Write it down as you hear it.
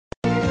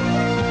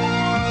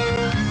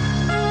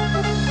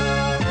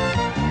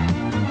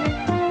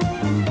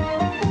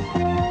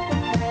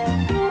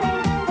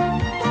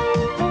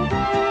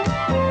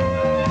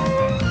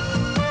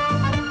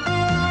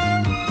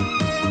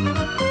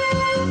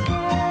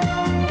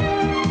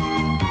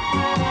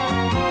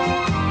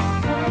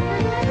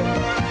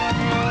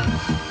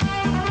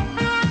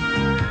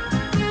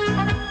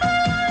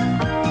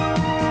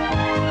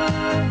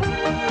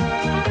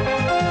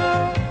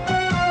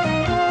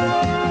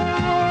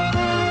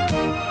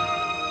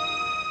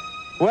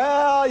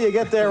you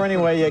get there any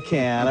way you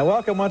can. And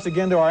welcome once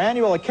again to our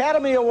annual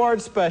Academy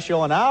Awards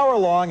special, an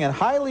hour-long and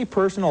highly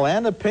personal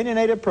and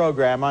opinionated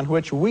program on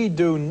which we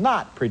do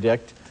not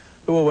predict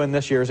who will win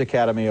this year's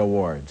Academy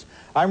Awards.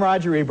 I'm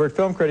Roger Ebert,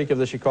 film critic of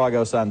the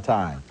Chicago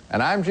Sun-Times.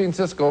 And I'm Gene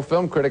Siskel,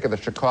 film critic of the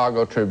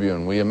Chicago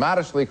Tribune. We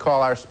immodestly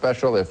call our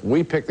special If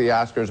We Pick the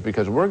Oscars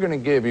because we're going to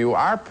give you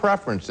our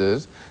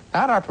preferences,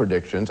 not our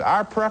predictions,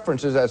 our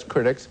preferences as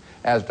critics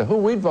as to who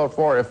we'd vote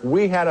for if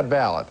we had a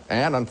ballot.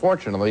 And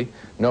unfortunately,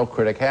 no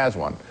critic has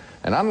one.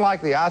 And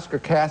unlike the Oscar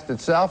cast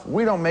itself,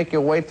 we don't make you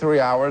wait 3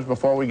 hours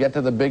before we get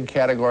to the big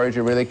categories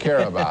you really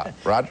care about.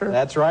 Roger?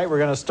 That's right. We're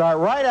going to start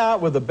right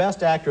out with the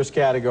Best Actress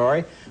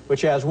category,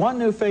 which has one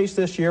new face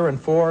this year and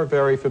 4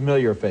 very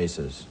familiar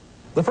faces.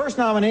 The first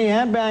nominee,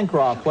 Anne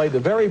Bancroft, played the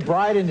very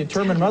bright and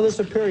determined Mother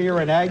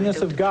Superior in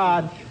Agnes of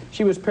God.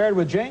 She was paired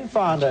with Jane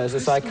Fonda as a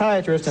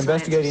psychiatrist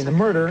investigating the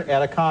murder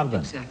at a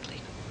convent. Exactly.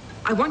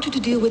 I want you to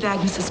deal with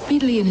Agnes as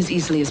speedily and as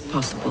easily as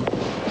possible.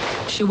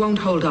 She won't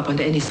hold up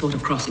under any sort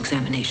of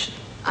cross-examination.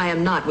 I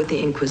am not with the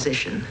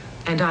Inquisition.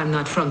 And I'm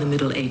not from the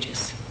Middle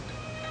Ages.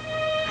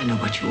 I know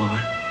what you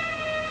are.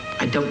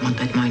 I don't want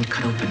that mind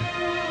cut open.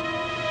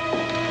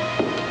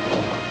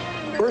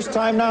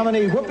 First-time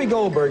nominee Whoopi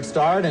Goldberg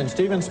starred in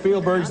Steven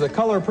Spielberg's The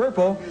Color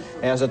Purple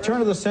as a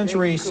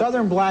turn-of-the-century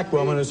Southern black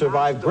woman who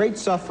survived great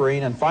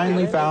suffering and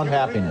finally found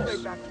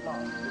happiness.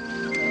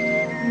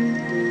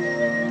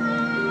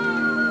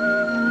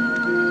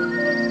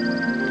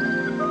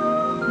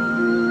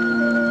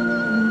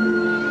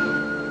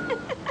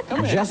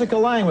 Jessica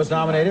Lange was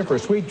nominated for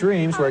Sweet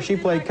Dreams, where she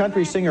played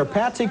country singer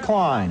Patsy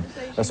Cline,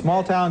 a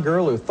small-town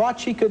girl who thought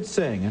she could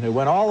sing and who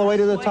went all the way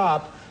to the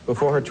top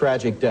before her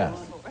tragic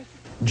death.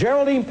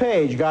 Geraldine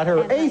Page got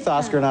her 8th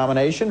Oscar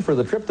nomination for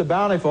The Trip to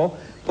Bountiful,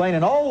 playing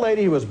an old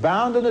lady who was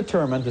bound and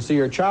determined to see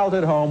her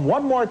childhood home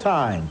one more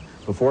time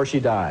before she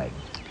died.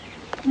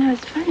 You know,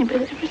 it's funny,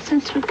 but ever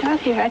since we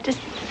got here,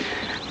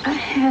 I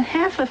had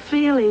half a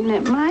feeling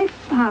that my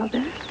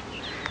father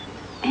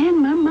and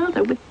my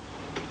mother would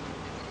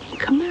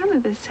come out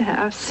of this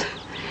house,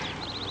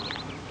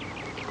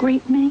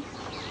 greet me,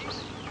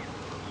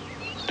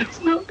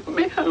 welcome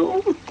me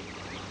home.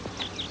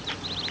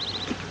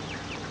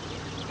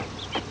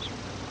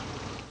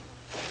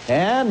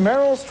 And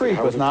Meryl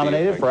Streep was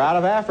nominated for Out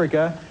of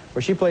Africa,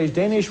 where she plays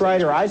Danish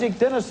writer Isaac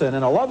Dinesen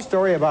in a love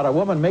story about a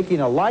woman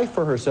making a life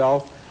for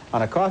herself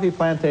on a coffee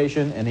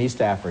plantation in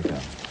East Africa.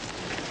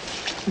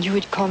 You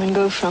would come and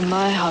go from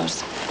my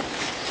house.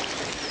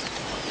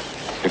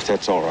 If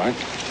that's all right.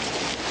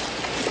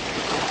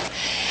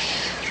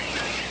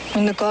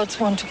 When the gods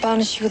want to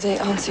punish you, they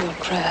answer your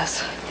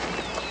prayers.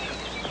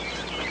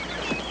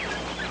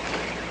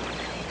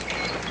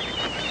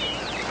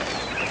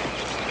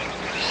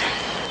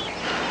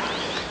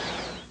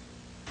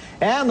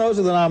 And those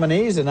are the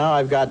nominees, and now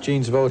I've got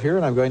Gene's vote here,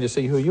 and I'm going to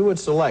see who you would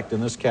select in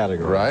this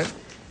category. Right.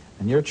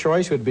 And your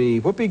choice would be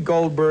Whoopi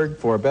Goldberg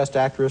for Best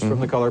Actress from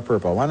The Color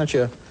Purple. Why don't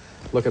you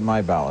look at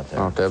my ballot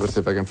there? Okay, let's see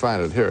if I can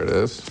find it. Here it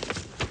is.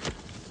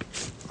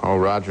 Oh,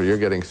 Roger, you're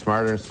getting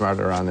smarter and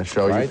smarter on the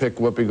show. Right. You pick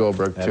Whoopi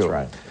Goldberg, too. That's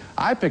right.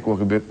 I pick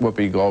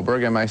Whoopi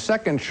Goldberg, and my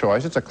second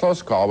choice, it's a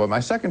close call, but my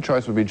second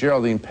choice would be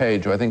Geraldine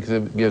Page, who I think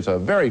gives a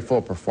very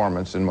full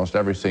performance in most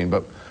every scene.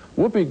 But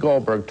Whoopi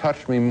Goldberg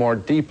touched me more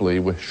deeply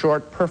with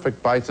short,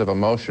 perfect bites of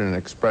emotion and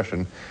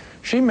expression.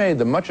 She made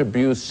the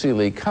much-abused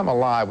Celie come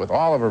alive with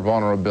all of her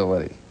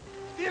vulnerability.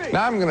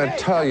 Now I'm going to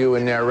tell you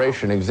in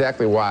narration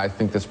exactly why I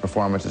think this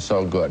performance is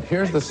so good.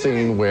 Here's the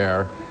scene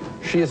where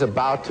she is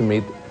about to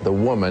meet the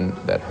woman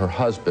that her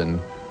husband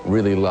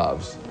really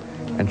loves.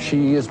 And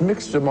she has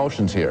mixed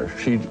emotions here.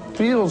 She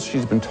feels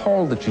she's been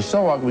told that she's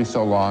so ugly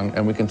so long,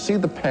 and we can see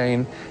the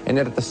pain, and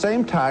yet at the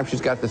same time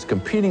she's got this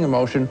competing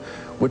emotion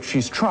which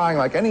she's trying,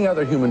 like any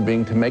other human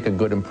being, to make a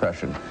good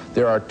impression.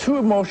 There are 2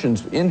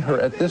 emotions in her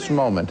at this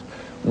moment,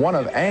 one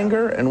of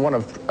anger and one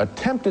of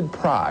attempted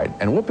pride,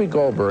 and Whoopi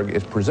Goldberg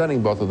is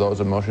presenting both of those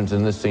emotions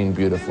in this scene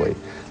beautifully.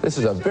 This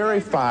is a very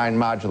fine,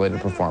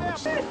 modulated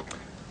performance.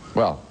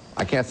 Well,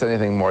 I can't say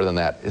anything more than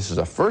that. This is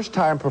a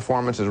first-time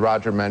performance, as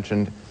Roger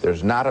mentioned.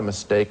 There's not a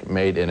mistake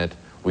made in it.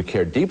 We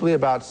care deeply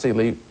about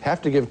Celie,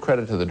 have to give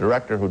credit to the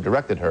director who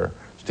directed her,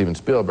 Steven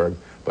Spielberg,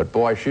 but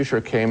boy, she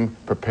sure came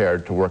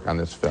prepared to work on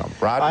this film.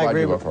 Rod, why'd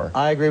you go for her?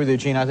 I agree with you,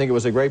 Gene. I think it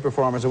was a great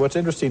performance. And what's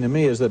interesting to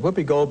me is that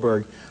Whoopi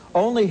Goldberg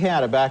only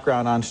had a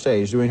background on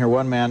stage, doing her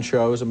one-man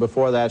shows, and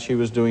before that she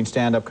was doing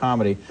stand-up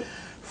comedy.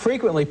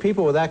 Frequently,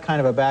 people with that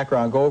kind of a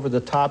background go over the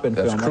top in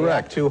film. They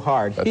act too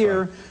hard.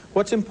 Here,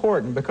 what's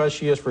important, because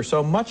she is for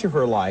so much of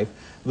her life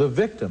the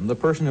victim, the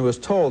person who is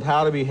told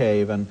how to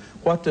behave and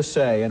what to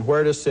say and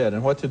where to sit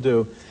and what to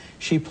do,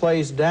 she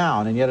plays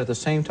down, and yet at the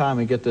same time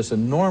we get this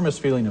enormous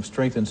feeling of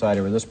strength inside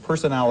of her, this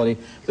personality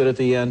that at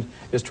the end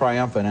is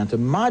triumphant. And to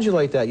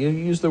modulate that, you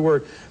use the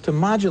word, to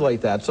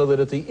modulate that so that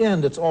at the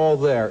end it's all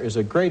there, is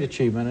a great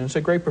achievement, and it's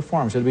a great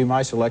performance. It would be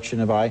my selection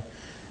if I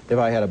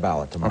had a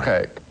ballot tomorrow.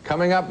 Okay,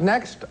 coming up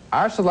next,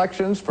 our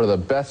selections for the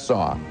best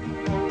song.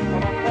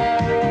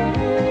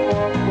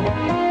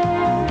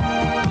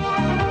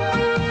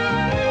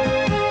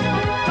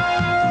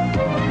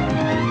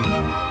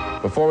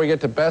 Before we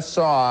get to Best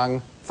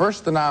Song,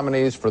 first the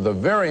nominees for the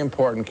very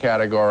important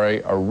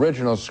category,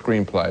 Original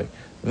Screenplay.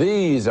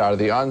 These are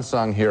the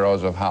unsung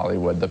heroes of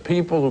Hollywood, the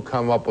people who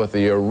come up with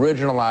the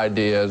original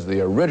ideas,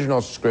 the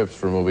original scripts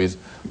for movies.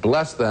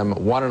 Bless them,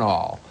 one and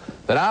all.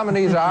 The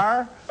nominees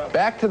are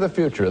Back to the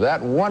Future, that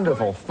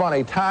wonderful,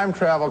 funny time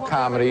travel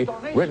comedy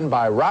written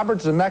by Robert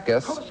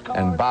Zemeckis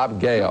and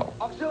Bob Gale.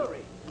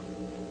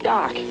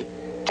 Doc,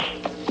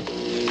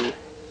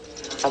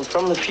 I'm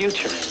from the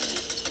future.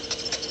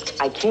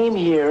 I came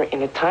here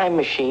in a time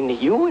machine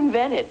that you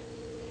invented.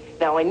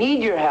 Now I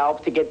need your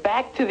help to get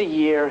back to the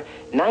year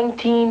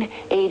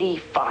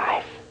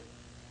 1985.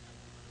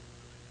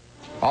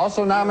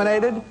 Also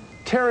nominated,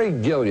 Terry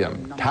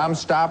Gilliam, Tom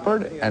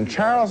Stoppard, and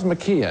Charles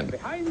McKeon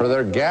for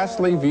their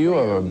ghastly view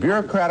of a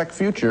bureaucratic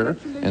future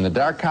in the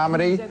dark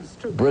comedy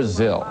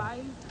Brazil.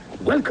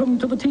 Welcome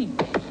to the team.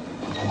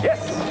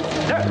 Yes,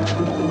 sir.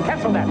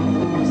 Cancel that.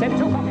 Send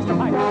 2 copies to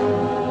Mike.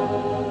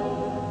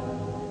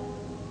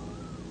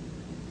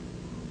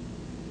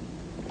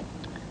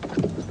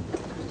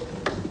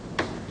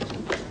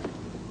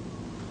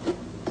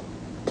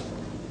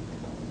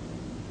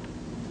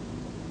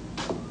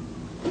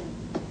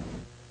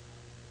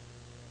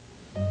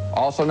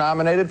 Also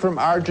nominated from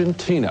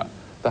Argentina,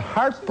 the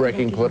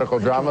heartbreaking political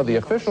drama The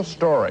Official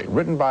Story,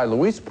 written by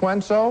Luis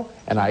Puenzo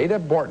and Aída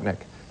Bortnik,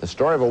 the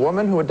story of a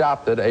woman who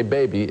adopted a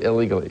baby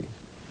illegally.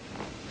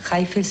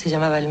 Heifel se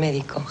llamaba el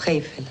médico,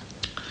 Heifel.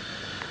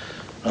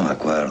 No me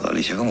acuerdo,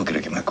 Alicia, ¿cómo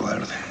crees que me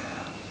acuerde?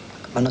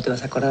 ¿Cómo no te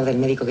vas a acordar del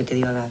médico que te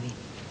dio a Gaby?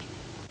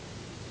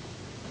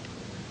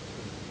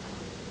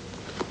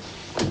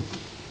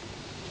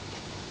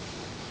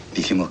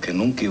 Dijimos que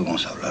nunca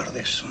íbamos a hablar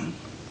de eso.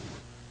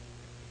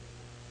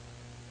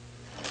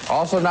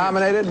 Also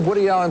nominated,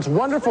 Woody Allen's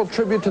wonderful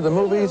tribute to the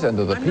movies and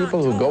to the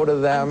people who go to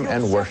them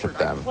and worship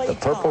them, The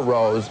Purple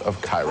Rose of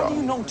Cairo.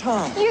 You know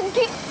Tom.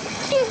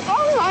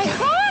 Oh my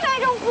God, I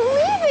don't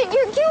believe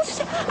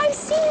it. I've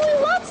seen you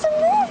in lots of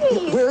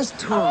movies. Where's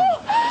Tom?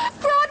 Oh,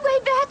 Broadway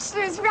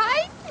Bachelors,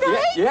 right?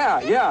 Right?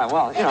 Yeah,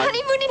 well, you know.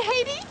 Honeymoon in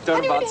Haiti?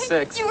 Done about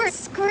 6. You were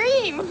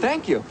Scream. Well,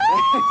 thank you.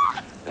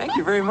 Thank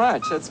you very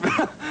much. That's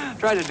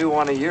try to do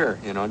one a year,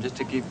 you know, just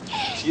to keep.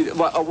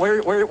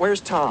 Where's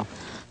Tom?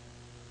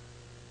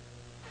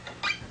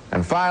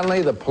 And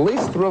finally, the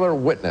police thriller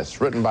Witness,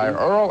 written by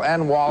Earl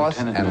N. Wallace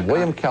and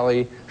William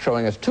Kelly,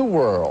 showing us 2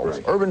 worlds,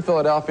 urban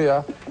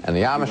Philadelphia and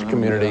the Amish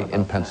community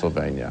in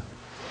Pennsylvania.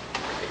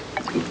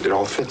 It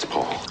all fits,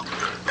 Paul.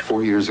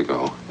 4 years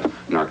ago,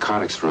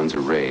 narcotics runs a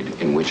raid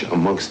in which,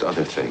 amongst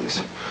other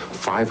things,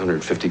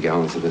 550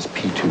 gallons of this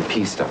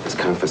P2P stuff is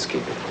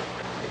confiscated.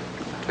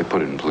 They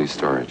put it in police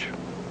storage.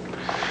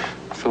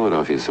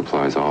 Philadelphia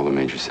supplies all the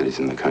major cities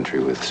in the country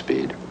with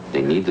speed.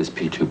 They need this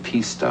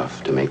P2P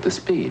stuff to make the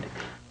speed.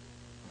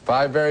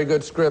 5 very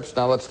good scripts.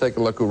 Now let's take a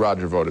look who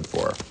Roger voted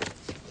for.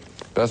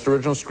 Best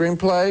Original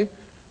Screenplay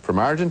from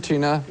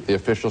Argentina, The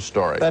Official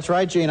Story. That's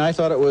right, Gene. I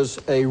thought it was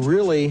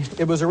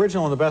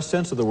original in the best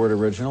sense of the word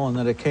original, and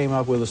that it came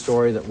up with a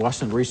story that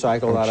wasn't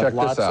recycled out of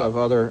lots of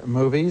other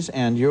movies.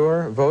 And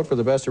your vote for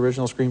the Best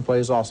Original Screenplay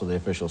is also The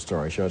Official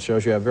Story. So it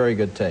shows you have very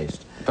good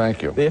taste.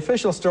 Thank you. The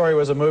Official Story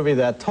was a movie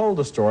that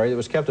told a story that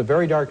was kept a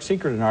very dark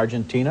secret in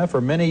Argentina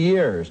for many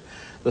years.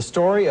 The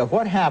story of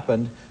what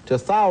happened to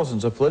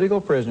thousands of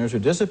political prisoners who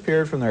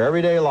disappeared from their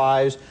everyday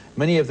lives,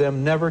 many of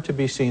them never to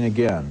be seen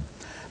again.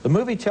 The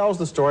movie tells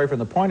the story from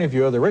the point of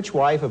view of the rich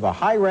wife of a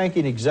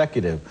high-ranking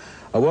executive,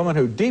 a woman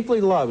who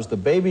deeply loves the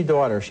baby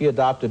daughter she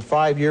adopted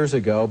 5 years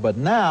ago, but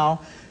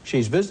now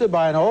she's visited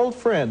by an old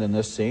friend in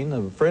this scene,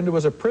 the friend who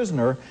was a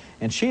prisoner,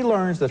 and she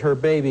learns that her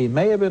baby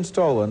may have been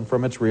stolen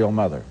from its real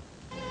mother.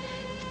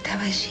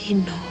 Estaba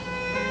lleno.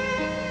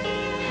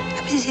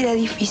 A veces era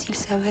difícil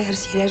saber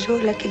si era yo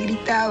la que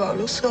gritaba o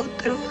los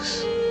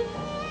otros.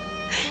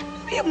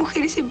 Había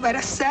mujeres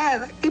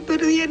embarazadas que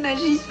perdían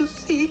allí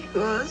sus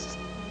hijos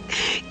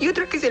y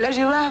otras que se las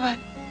llevaban,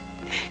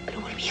 pero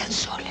volvían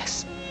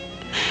solas.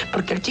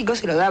 Porque al chico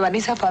se lo daban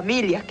esas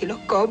familias que los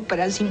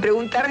compran sin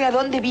preguntar de a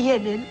dónde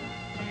vienen.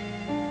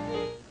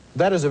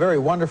 That is a very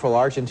wonderful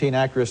Argentine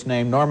actress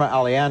named Norma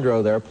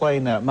Aleandro there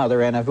playing that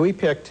mother, and if we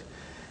picked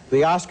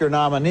the Oscar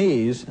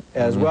nominees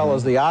as well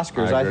as the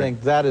Oscars, I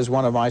think that is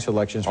one of my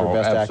selections for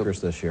Best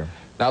Actress this year.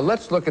 Now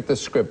let's look at this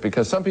script,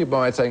 because some people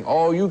might say,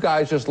 oh, you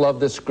guys just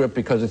love this script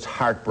because it's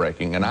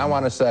heartbreaking. And I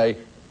want to say,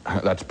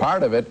 that's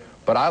part of it,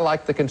 but I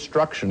like the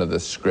construction of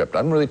this script.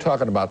 I'm really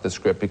talking about this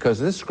script because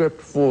this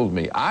script fooled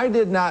me. I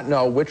did not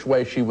know which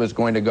way she was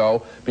going to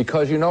go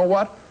because, you know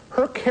what?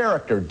 Her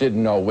character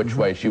didn't know which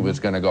way she was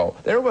going to go.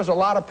 There was a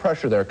lot of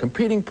pressure there,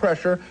 competing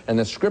pressure, and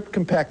the script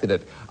compacted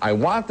it. I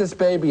want this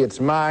baby, it's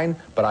mine,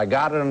 but I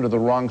got it under the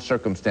wrong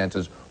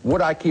circumstances.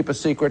 Would I keep a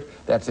secret?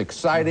 That's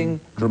exciting,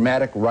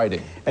 dramatic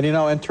writing. And you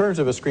know, in terms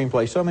of a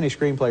screenplay, so many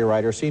screenplay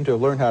writers seem to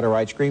have learned how to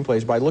write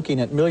screenplays by looking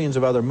at millions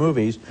of other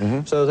movies,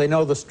 so they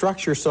know the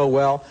structure so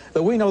well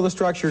that we know the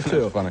structure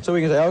too. So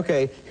we can say,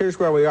 okay, here's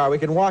where we are. We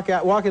can walk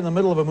in the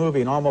middle of a movie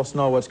and almost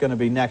know what's going to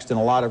be next in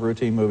a lot of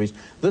routine movies.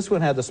 This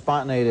one had the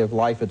spontaneity of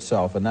life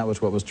itself, and that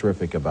was what was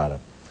terrific about it.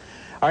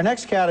 Our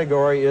next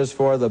category is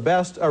for the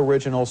Best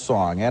Original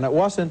Song, and it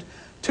wasn't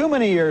too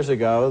many years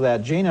ago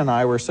that Gene and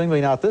I were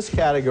singling out this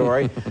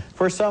category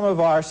for some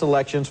of our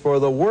selections for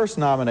the worst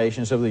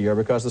nominations of the year,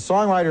 because the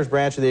songwriters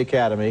branch of the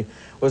Academy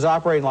was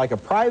operating like a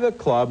private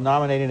club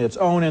nominating its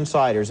own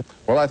insiders.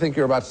 Well, I think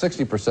you're about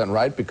 60%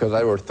 right, because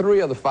there were 3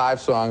 of the 5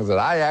 songs that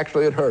I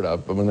actually had heard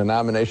of, but when the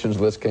nominations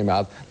list came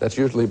out, that's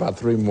usually about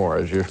 3 more,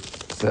 as you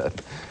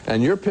said.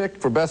 And your pick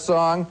for Best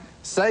Song,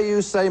 Say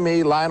You, Say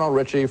Me, Lionel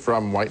Richie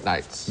from White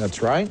Nights.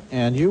 That's right.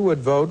 And you would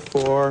vote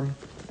for...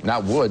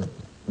 Not would,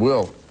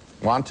 will.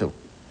 Want to.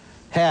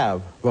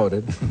 Have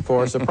voted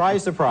for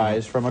Surprise,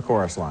 Surprise from A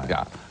Chorus Line.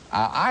 Yeah.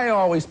 I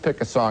always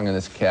pick a song in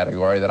this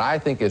category that I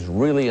think is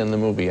really in the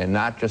movie and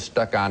not just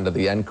stuck onto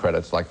the end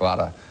credits like a lot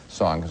of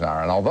songs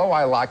are. And although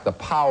I like The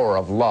Power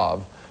of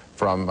Love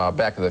from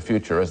Back to the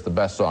Future as the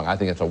best song, I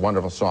think it's a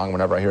wonderful song.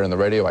 Whenever I hear it on the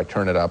radio, I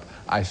turn it up.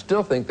 I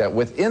still think that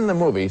within the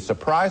movie,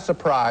 Surprise,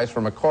 Surprise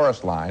from A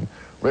Chorus Line,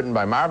 written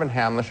by Marvin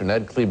Hamlish and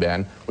Ed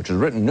Kleban, which is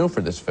written new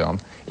for this film,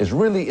 is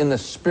really in the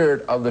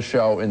spirit of the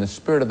show, in the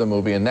spirit of the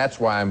movie, and that's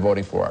why I'm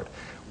voting for it.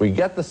 We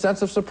get the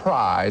sense of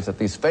surprise that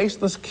these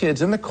faceless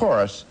kids in the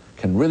chorus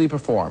can really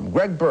perform.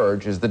 Greg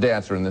Burge is the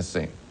dancer in this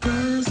scene.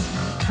 First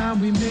time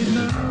we made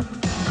love,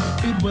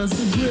 it was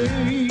a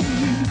great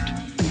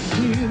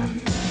deal.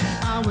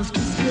 I was too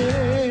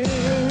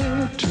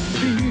scared to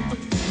feel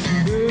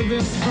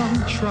nervous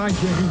from trying.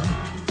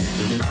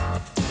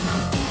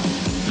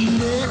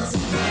 Next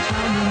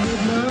time we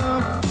made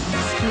love,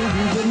 still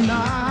we were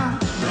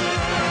not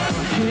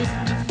hit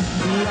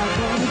like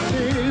all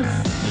it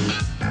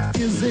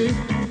is if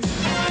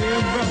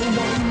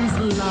everyone's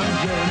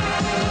lying.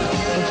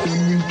 But then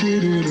we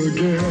did it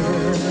again,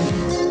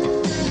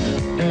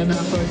 and I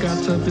forgot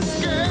to be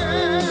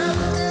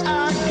scared, I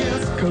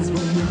guess, 'cause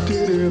when we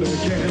did it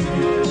again,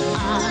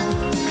 I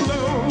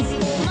closed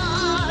my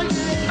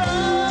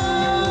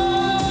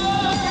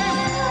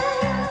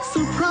eyes.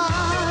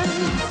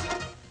 Surprise!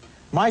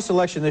 My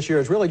selection this year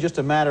is really just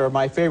a matter of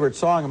my favorite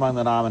song among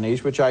the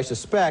nominees, which I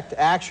suspect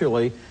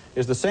actually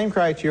is the same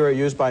criteria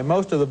used by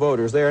most of the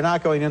voters. They are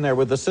not going in there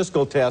with the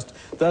Siskel test.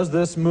 Does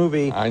this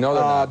movie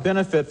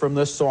benefit from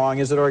this song?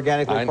 Is it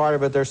organically part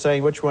of it? They're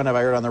saying, which one have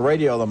I heard on the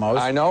radio the most?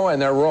 I know, and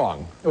they're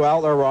wrong.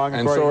 Well, they're wrong,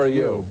 and so are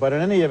you. But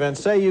in any event,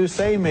 Say You,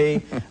 Say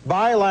Me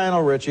by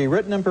Lionel Richie,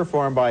 written and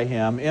performed by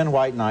him in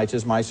White Nights,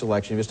 is my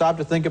selection. If you stop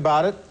to think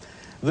about it,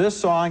 this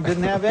song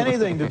didn't have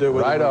anything to do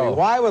with the movie.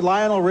 Why would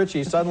Lionel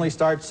Richie suddenly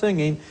start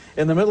singing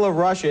in the middle of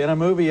Russia in a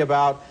movie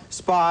about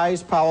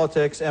spies,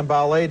 politics, and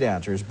ballet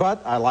dancers?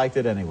 But I liked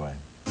it anyway.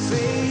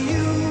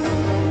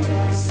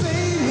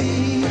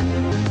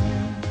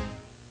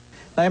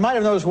 Now, you might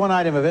have noticed one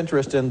item of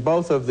interest in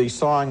both of the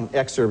song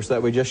excerpts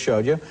that we just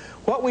showed you.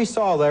 What we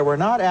saw there were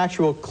not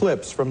actual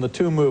clips from the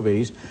 2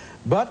 movies,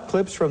 but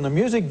clips from the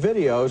music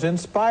videos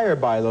inspired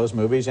by those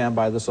movies and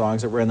by the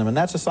songs that were in them. And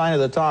that's a sign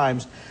of the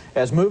times,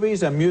 as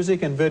movies and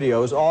music and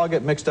videos all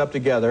get mixed up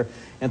together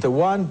into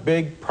one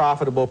big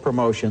profitable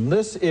promotion.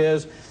 This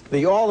is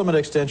the ultimate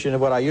extension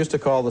of what I used to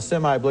call the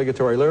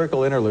semi-obligatory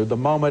lyrical interlude, the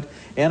moment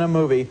in a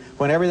movie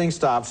when everything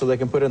stops so they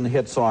can put in the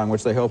hit song,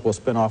 which they hope will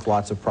spin off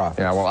lots of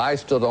profits. Yeah, well, I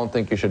still don't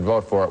think you should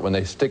vote for it when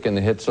they stick in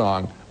the hit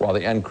song while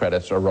the end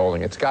credits are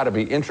rolling. It's got to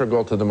be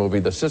integral to the movie.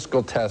 The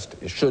Siskel test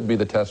should be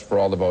the test for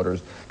all the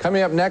voters.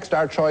 Coming up next,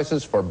 our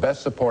choices for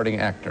Best Supporting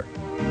Actor.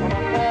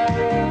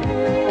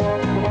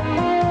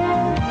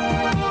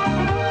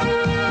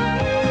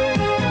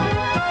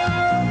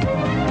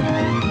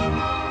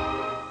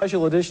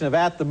 Special edition of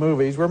At the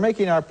Movies, we're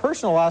making our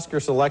personal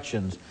Oscar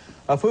selections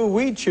of who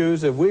we'd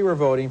choose if we were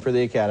voting for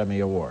the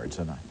Academy Awards.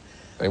 And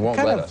they won't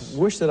let us. I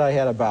wish that I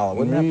had a ballot.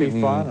 Wouldn't that be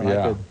fun? And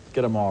I could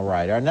get them all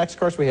right. Our next, of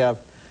course, we have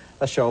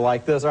a show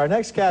like this. Our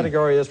next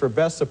category is for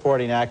Best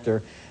Supporting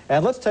Actor.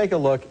 And let's take a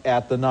look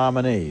at the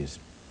nominees.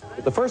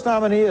 The first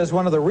nominee is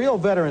one of the real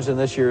veterans in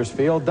this year's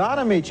field, Don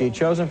Amici,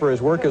 chosen for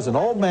his work as an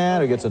old man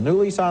who gets a new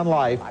lease on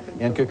life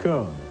in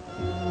Cocoon.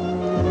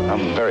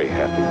 I'm very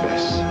happy,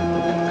 Bess.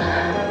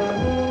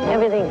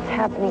 Everything's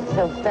happening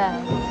so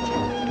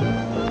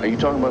fast. Are you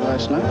talking about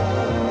last night?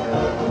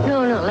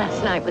 No,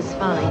 last night was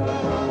fine.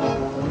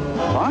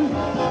 Fine?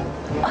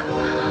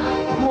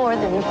 More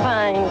than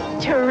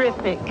fine.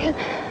 Terrific.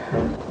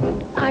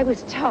 I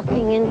was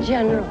talking in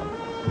general.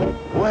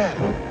 Well,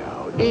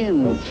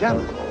 in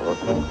general,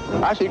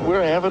 I think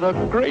we're having a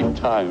great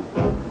time.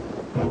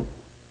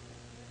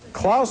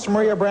 Klaus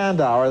Maria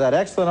Brandauer, that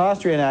excellent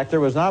Austrian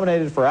actor, was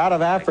nominated for Out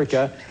of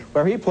Africa,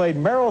 where he played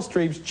Meryl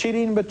Streep's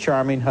cheating but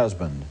charming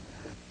husband.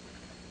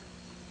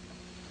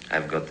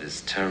 I've got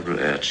this terrible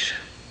urge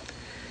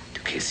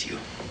to kiss you.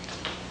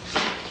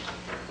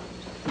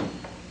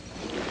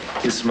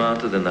 You're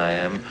smarter than I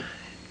am.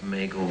 It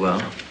may go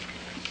well.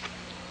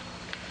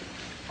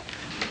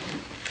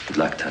 Good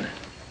luck, Tanne.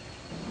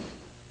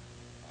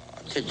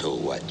 To do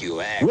what you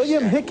ask.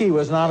 William Hickey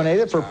was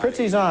nominated for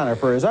Prizzi's Honor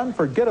for his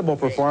unforgettable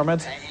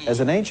performance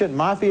as an ancient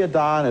mafia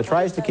don who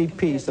tries to keep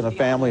peace in a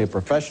family of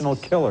professional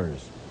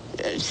killers.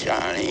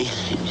 Johnny,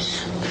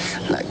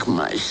 like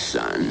my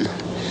son.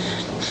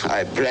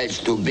 I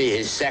pledged to be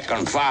his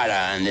second father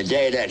on the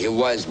day that he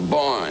was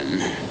born.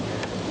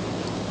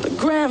 But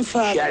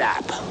grandfather... Shut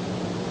up.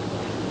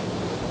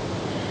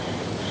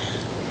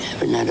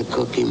 Have another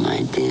cookie,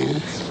 my dear?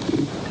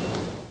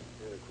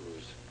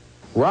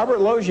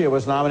 Robert Loggia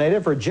was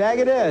nominated for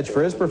Jagged Edge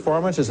for his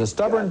performance as a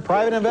stubborn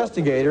private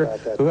investigator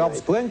who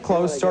helps Glenn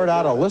Close sort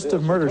out a list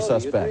of murder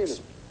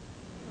suspects.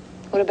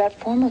 What about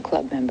former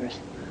club members?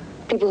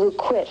 People who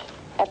quit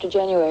after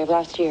January of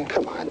last year.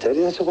 Come on,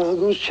 Teddy, that's a wild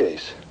goose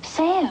chase.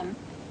 Sam,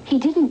 he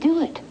didn't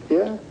do it.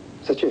 Yeah?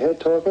 Is that your head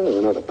talking or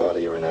another part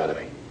of your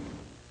anatomy?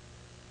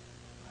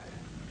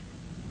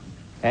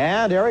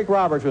 And Eric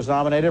Roberts was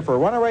nominated for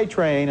Runaway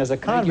Train as a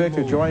convict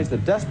who joins the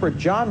desperate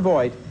John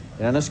Voight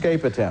in an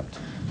escape attempt.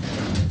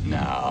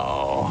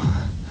 No.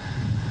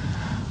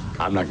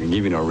 I'm not gonna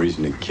give you no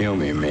reason to kill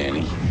me,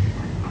 Manny.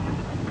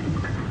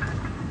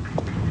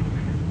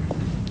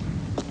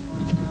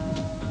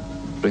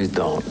 Please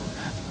don't.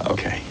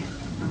 Okay.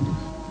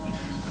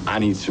 I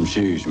need some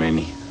shoes,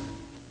 Manny.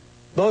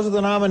 Those are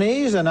the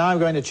nominees, and now I'm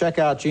going to check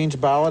out Gene's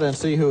ballot and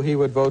see who he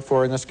would vote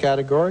for in this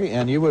category.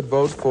 And you would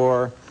vote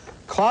for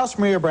Klaus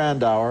Maria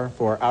Brandauer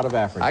for Out of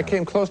Africa. I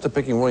came close to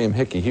picking William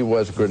Hickey. He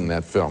was good in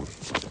that film,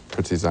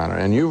 Prizzi's honor.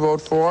 And you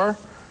vote for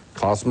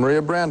Klaus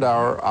Maria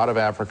Brandauer, Out of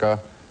Africa.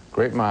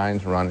 Great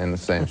minds run in the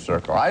same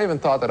circle. I even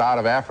thought that Out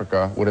of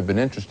Africa would have been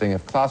interesting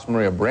if Klaus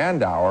Maria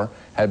Brandauer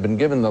had been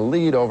given the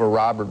lead over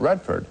Robert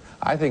Redford.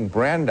 I think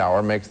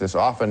Brandauer makes this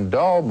often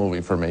dull movie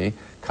for me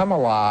come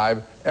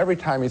alive every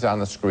time he's on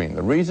the screen.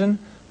 The reason?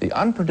 The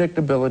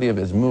unpredictability of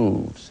his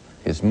moves,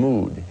 his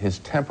mood, his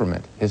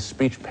temperament, his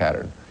speech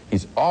pattern.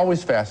 He's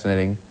always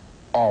fascinating,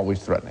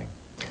 always threatening.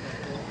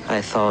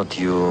 I thought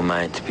you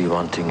might be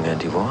wanting a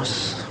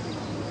divorce.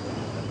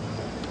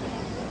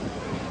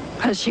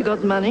 Has she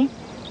got money?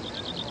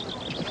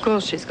 Of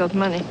course she's got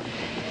money.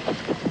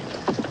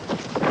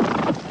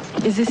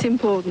 Is this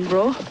important,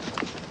 bro?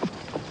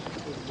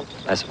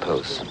 I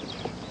suppose.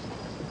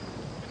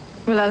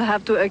 Well, I'll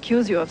have to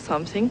accuse you of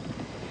something.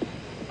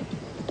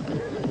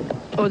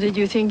 Or did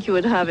you think you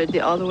would have it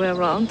the other way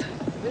around?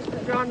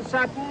 Mr. John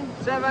Sutton,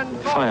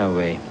 7-4. Fire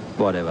away,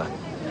 whatever.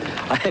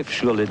 I have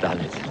surely done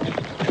it.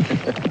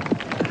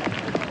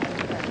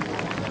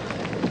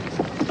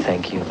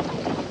 Thank you.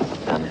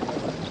 Done it.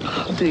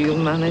 How do you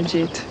manage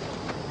it?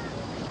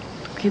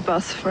 To keep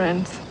us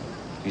friends?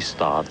 We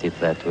started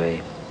that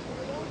way.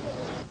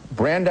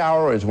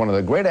 Brandauer is one of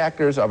the great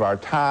actors of our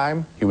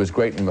time. He was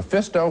great in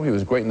Mephisto. He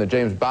was great in the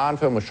James Bond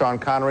film with Sean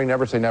Connery,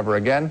 Never Say Never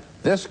Again.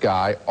 This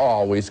guy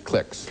always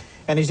clicks.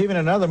 And he's even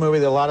in another movie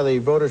that a lot of the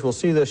voters will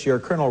see this year,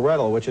 Colonel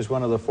Redl, which is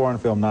one of the foreign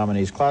film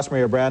nominees. Klaus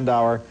Maria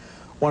Brandauer,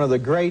 one of the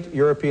great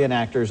European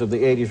actors of the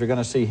 80s. We're going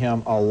to see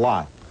him a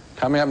lot.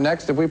 Coming up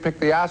next, if we pick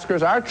the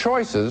Oscars, our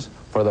choices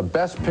for the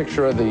Best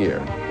Picture of the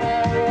Year.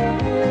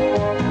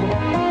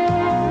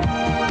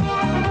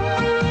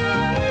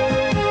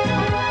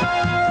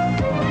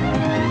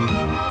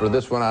 For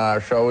this one on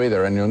our show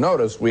either, and you'll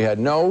notice we had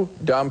no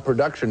dumb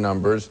production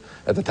numbers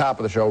at the top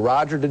of the show.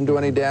 Roger didn't do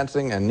any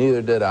dancing, and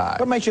neither did I.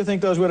 What makes you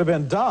think those would have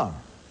been dumb?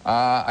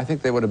 I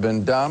think they would have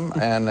been dumb,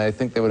 and I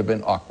think they would have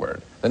been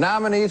awkward. The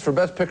nominees for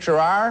Best Picture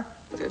are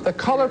The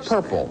Color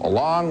Purple.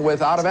 Along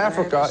with Out of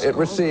Africa, it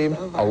received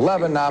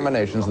 11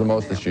 nominations, the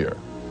most this year.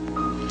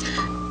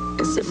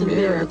 It's a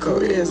miracle,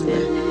 isn't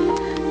it?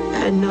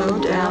 And no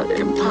doubt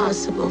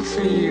impossible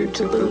for you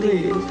to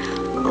believe.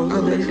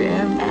 Olivia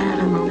and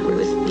Adam are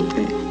with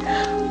me,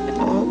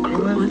 all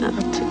growing up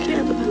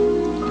together,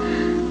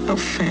 a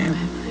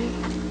family.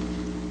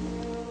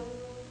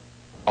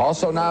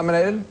 Also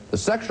nominated, the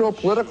sexual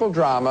political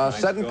drama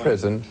set in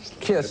prison,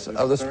 Kiss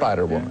of the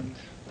Spider-Woman.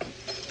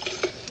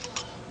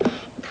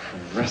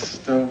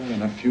 Presto,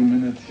 in a few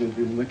minutes you'll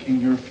be licking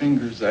your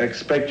fingers. I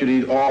expect you to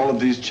eat all of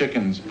these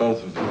chickens,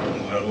 both of them.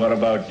 Well, what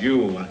about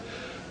you?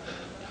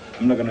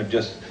 I'm not gonna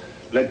just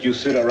let you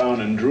sit around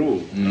and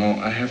drool. No,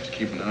 I have to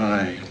keep an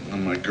eye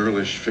on my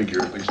girlish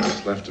figure, at least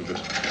what's left of it.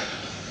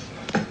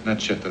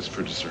 Not yet, that's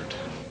for dessert.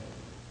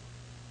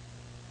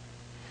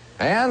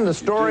 And the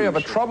story of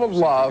a troubled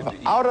love,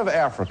 Out of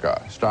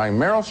Africa, starring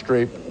Meryl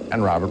Streep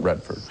and Robert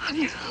Redford.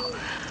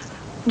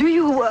 Do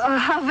you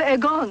have a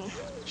gun?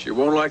 She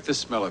won't like the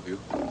smell of you.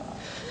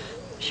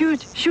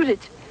 Shoot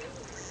it.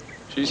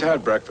 She's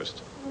had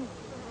breakfast.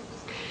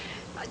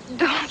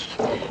 Don't.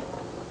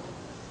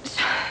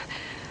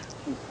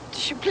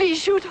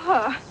 Please shoot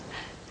her.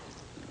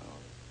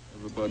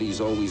 Everybody's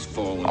always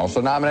falling.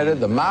 Also nominated,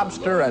 the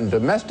mobster and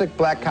domestic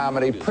black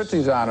comedy,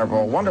 Prizzi's Honor,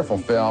 a wonderful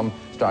film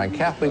starring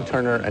Kathleen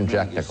Turner and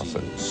Jack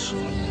Nicholson.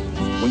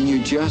 When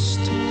you're just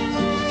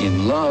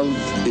in love,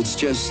 it's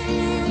just...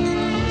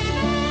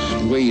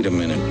 Wait a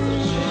minute.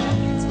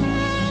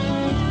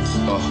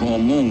 A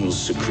hormonal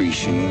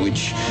secretion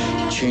which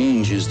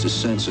changes the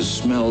sense of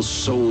smell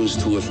so as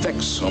to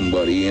affect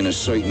somebody in a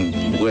certain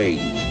way.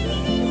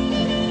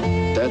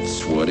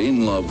 That's what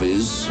in love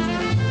is.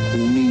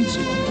 Who needs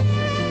it?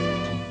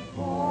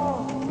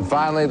 And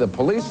finally, the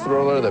police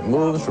thriller that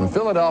moves from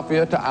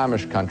Philadelphia to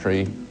Amish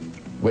country,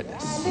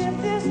 Witness.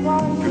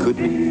 Could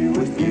be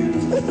with you.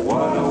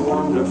 What a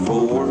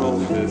wonderful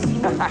world this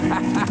would be.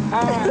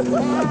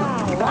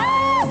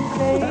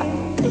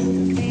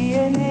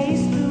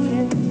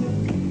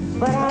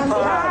 But I'm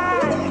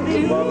trying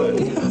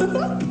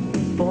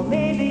for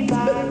maybe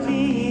by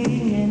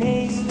being an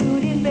A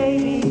student,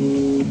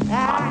 baby,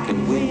 I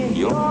can win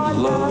your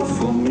love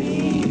for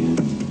me.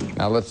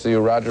 Now let's see who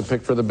Roger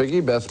picked for the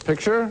biggie, Best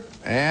Picture,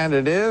 and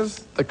it is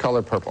The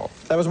Color Purple.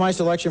 That was my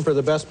selection for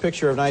the Best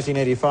Picture of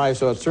 1985,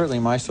 so it's certainly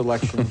my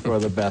selection for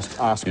the Best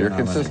Oscar You're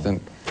nominee.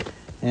 consistent.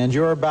 And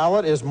your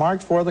ballot is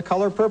marked for The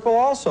Color Purple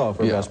also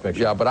for Best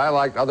Picture. Yeah, but I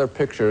liked other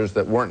pictures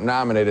that weren't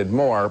nominated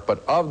more,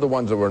 but of the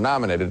ones that were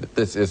nominated,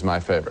 this is my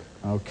favorite.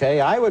 Okay,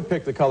 I would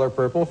pick The Color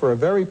Purple for a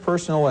very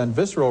personal and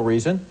visceral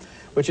reason,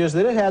 which is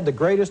that it had the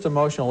greatest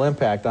emotional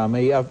impact on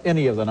me of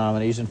any of the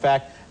nominees, in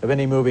fact, of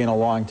any movie in a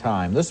long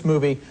time. This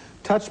movie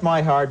touched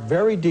my heart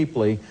very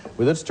deeply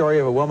with its story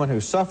of a woman who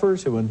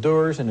suffers, who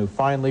endures, and who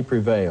finally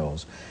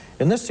prevails.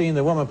 In this scene,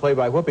 the woman played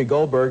by Whoopi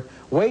Goldberg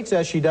waits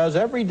as she does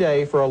every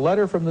day for a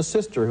letter from the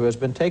sister who has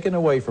been taken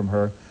away from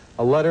her,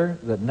 a letter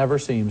that never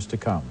seems to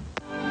come.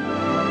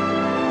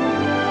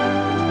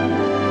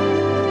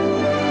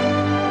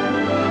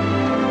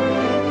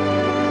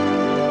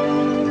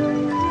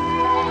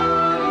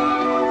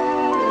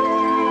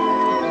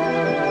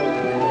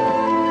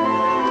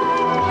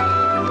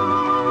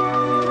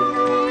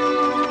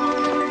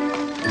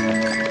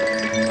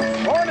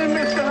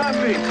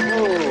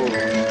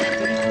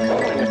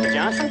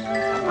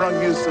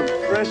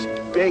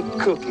 Baked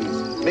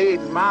cookies made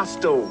in my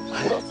stove.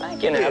 Well,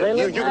 thank you. Now, they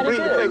look you can bring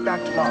the plate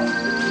back tomorrow.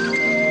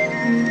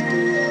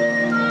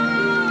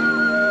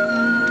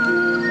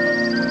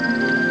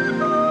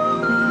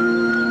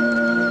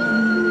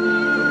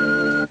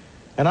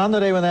 And on the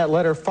day when that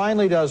letter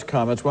finally does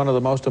come, it's one of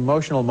the most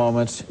emotional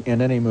moments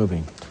in any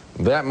movie.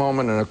 That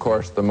moment, and of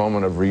course, the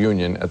moment of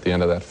reunion at the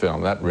end of that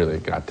film, that really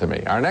got to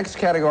me. Our next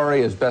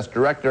category is Best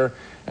Director,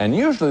 and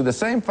usually the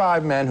same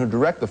 5 men who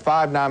direct the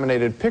 5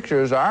 nominated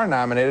pictures are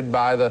nominated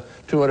by the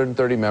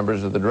 230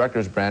 members of the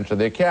director's branch of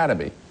the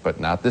Academy. But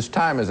not this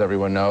time, as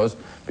everyone knows,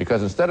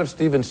 because instead of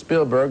Steven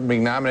Spielberg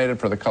being nominated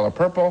for The Color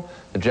Purple,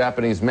 the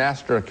Japanese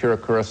master Akira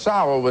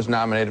Kurosawa was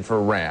nominated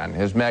for Ran,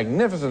 his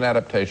magnificent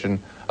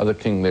adaptation of the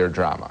King Lear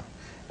drama.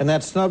 And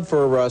that snub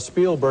for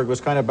Spielberg was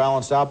kind of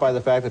balanced out by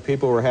the fact that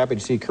people were happy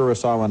to see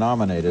Kurosawa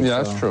nominated.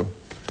 Yeah, that's true.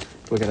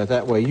 Look at it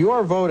that way.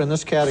 Your vote in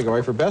this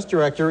category for Best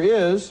Director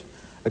is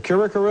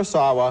Akira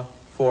Kurosawa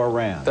for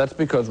Ran. That's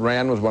because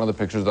Ran was one of the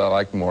pictures that I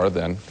liked more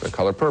than The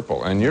Color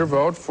Purple. And your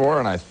vote for,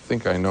 and I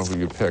think I know who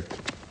you picked,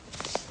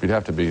 you'd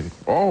have to be,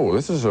 oh,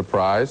 this is a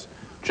surprise,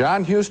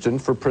 John Huston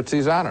for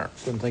Prizzi's Honor.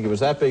 Didn't think it was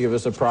that big of a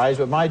surprise,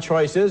 but my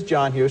choice is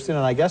John Huston,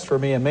 and I guess for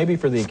me, and maybe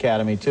for the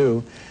Academy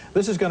too,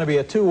 this is going to be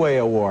a two-way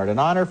award, an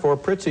honor for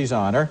Prizzi's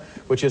Honor,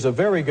 which is a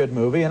very good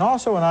movie, and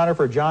also an honor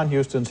for John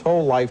Huston's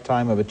whole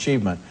lifetime of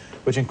achievement,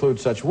 which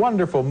includes such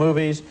wonderful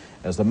movies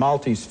as The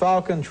Maltese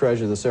Falcon,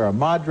 Treasure of the Sierra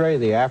Madre,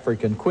 The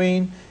African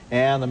Queen,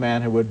 and The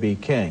Man Who Would Be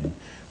King.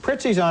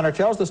 Prizzi's Honor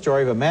tells the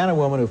story of a man and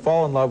woman who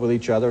fall in love with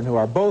each other and who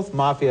are both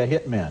mafia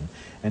hitmen.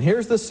 And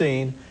here's the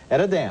scene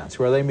at a dance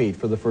where they meet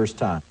for the first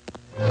time.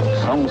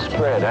 Some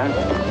spread, huh?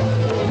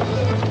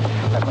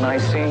 Haven't I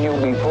seen you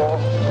before?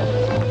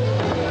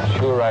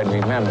 Sure I'd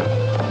remember.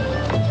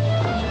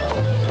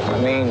 I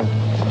mean,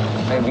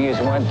 maybe you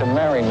went to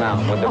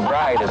Marymount with the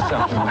bride or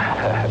something.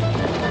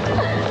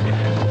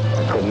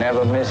 Could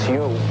never miss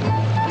you.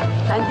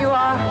 And you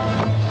are?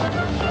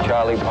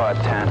 Charlie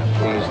Partana,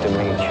 pleased to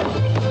meet you.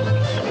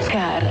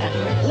 Cara,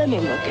 let me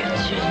look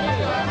at you.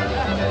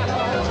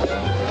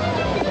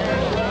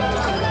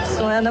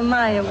 So, Anna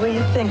Maya, what do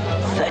you think?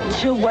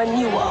 Such a one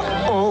you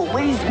are,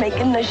 always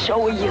making a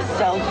show of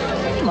yourself.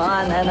 Come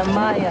on, Anna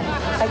Maya.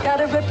 I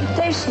got a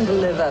reputation to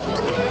live up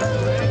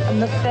to. I'm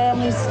the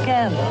family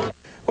scandal.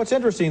 What's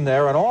interesting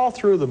there, and all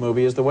through the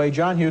movie, is the way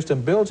John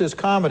Huston builds his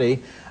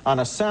comedy on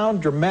a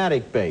sound,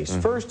 dramatic base.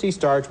 First, he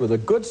starts with a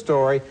good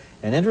story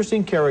and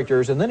interesting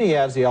characters, and then he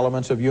adds the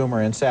elements of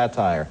humor and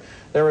satire.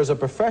 There is a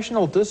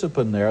professional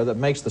discipline there that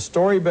makes the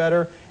story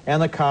better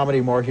and the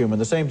comedy more human.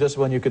 The same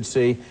discipline you could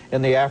see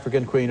in The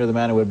African Queen or The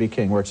Man Who Would Be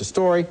King, where it's a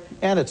story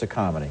and it's a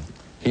comedy.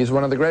 He's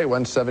one of the great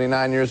ones,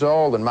 79 years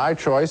old, and my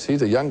choice,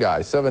 he's a young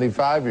guy,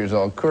 75 years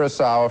old,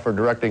 Kurosawa for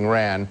directing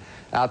Ran.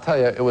 I'll tell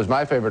you, it was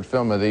my favorite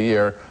film of the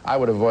year. I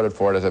would have voted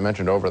for it, as I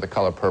mentioned, over The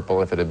Color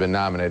Purple if it had been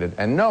nominated.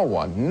 And no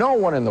one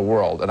in the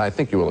world, and I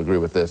think you will agree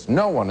with this,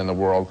 no one in the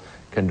world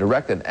can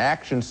direct an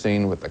action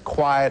scene with the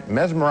quiet,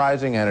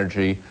 mesmerizing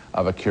energy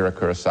of Akira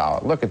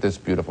Kurosawa. Look at this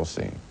beautiful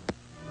scene.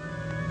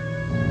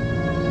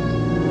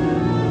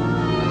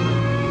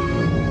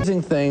 The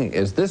amazing thing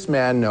is this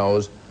man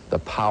knows the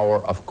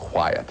power of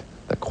quiet.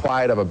 The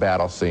quiet of a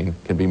battle scene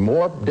can be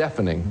more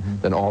deafening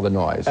than all the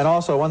noise. And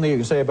also, one thing you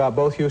can say about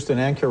both Huston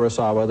and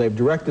Kurosawa, they've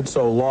directed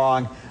so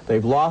long,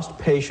 they've lost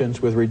patience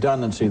with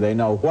redundancy. They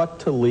know what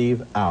to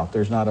leave out.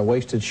 There's not a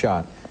wasted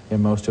shot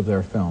in most of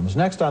their films.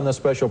 Next on this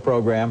special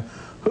program,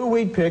 who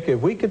we'd pick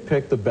if we could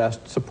pick the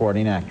best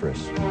supporting actress.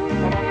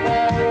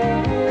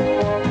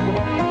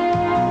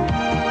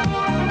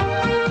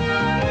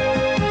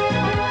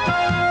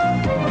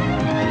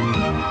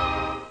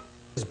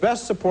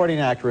 Best Supporting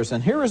Actress,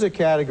 and here is a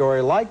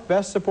category like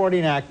Best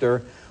Supporting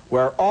Actor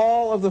where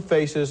all of the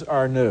faces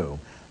are new.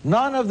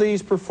 None of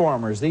these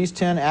performers, these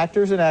 10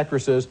 actors and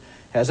actresses,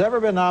 has ever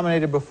been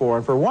nominated before,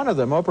 and for one of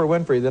them, Oprah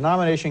Winfrey, the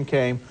nomination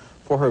came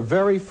for her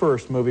very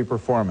first movie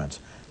performance.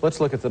 Let's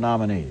look at the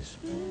nominees.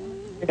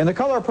 In The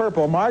Color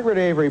Purple, Margaret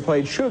Avery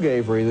played Shug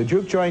Avery, the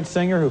juke joint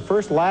singer who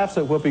first laughs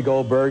at Whoopi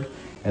Goldberg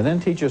and then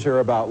teaches her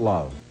about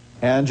love.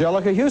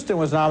 Anjelica Huston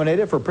was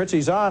nominated for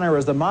Prizzi's honor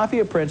as the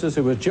mafia princess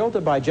who was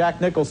jilted by Jack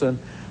Nicholson,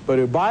 but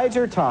who bides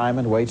her time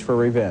and waits for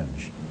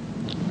revenge.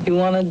 You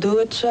want to do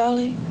it,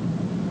 Charlie?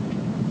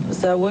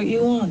 Is that what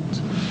you want?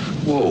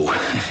 Whoa.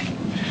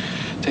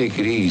 Take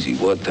it easy.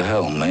 What the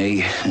hell,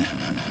 May?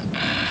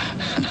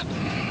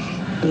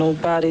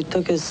 Nobody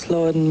took it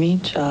slower than me,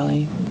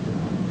 Charlie.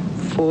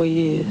 4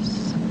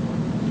 years.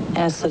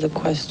 Answer the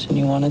question.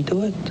 You want to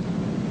do it?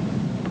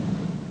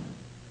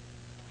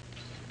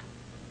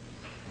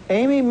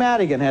 Amy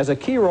Madigan has a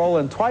key role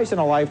in Twice in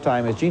a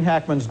Lifetime as Gene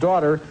Hackman's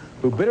daughter,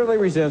 who bitterly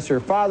resents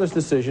her father's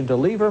decision to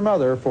leave her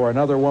mother for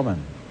another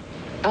woman.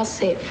 I'll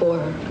say it for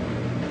her.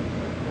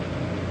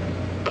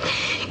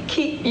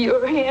 Keep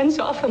your hands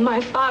off of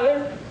my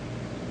father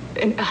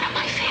and out of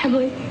my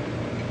family.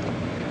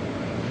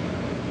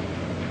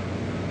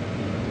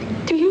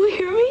 Do you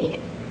hear me?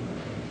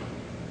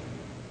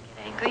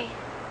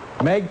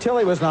 Meg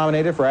Tilly was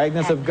nominated for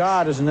Agnes of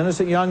God as an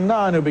innocent young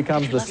nun who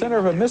becomes the center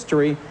of a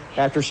mystery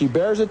after she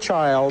bears a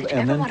child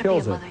and then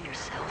kills it.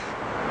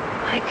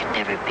 I could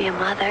never be a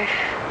mother.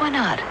 Why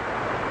not?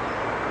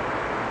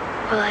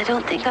 Well, I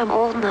don't think I'm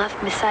old enough.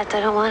 Besides, I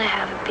don't want to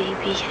have a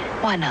baby.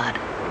 Why not?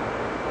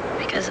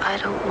 Because I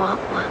don't want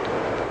one.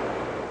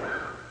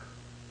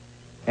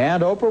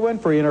 And Oprah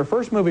Winfrey, in her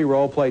first movie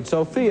role, played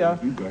Sophia,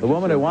 the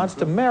woman who wants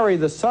to marry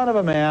the son of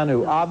a man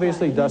who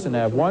obviously doesn't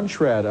have one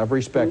shred of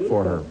respect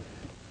for her.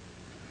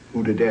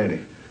 Who the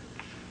daddy?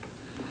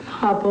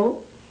 Papa.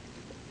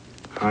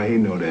 How he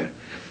know that?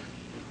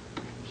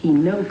 He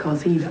know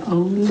because he's the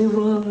only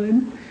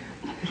one.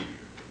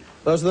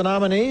 Those are the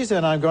nominees,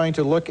 and I'm going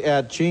to look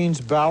at Gene's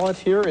ballot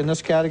here in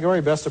this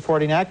category, Best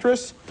Supporting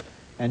Actress.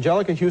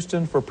 Anjelica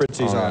Huston for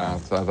Prizzi's honor.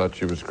 I thought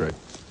she was great.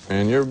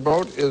 And your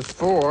vote is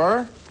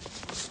for...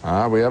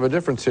 we have a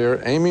difference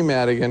here. Amy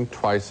Madigan,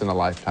 Twice in a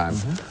Lifetime.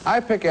 I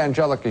pick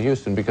Anjelica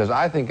Huston because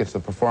I think it's the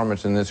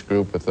performance in this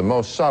group with the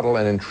most subtle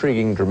and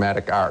intriguing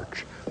dramatic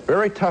arch.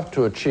 Very tough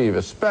to achieve,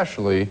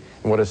 especially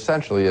in what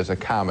essentially is a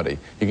comedy.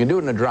 You can do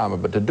it in a drama,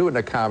 but to do it in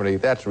a comedy,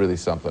 that's really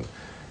something.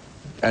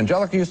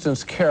 Anjelica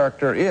Huston's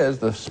character is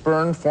the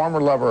spurned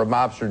former lover of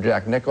mobster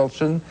Jack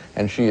Nicholson,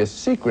 and she is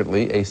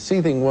secretly a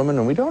seething woman,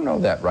 and we don't know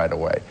that right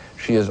away.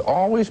 She is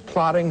always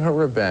plotting her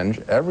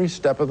revenge every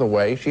step of the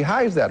way. She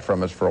hides that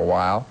from us for a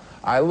while.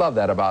 I love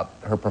that about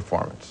her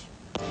performance.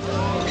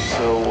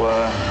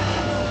 So,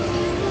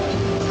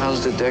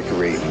 how's the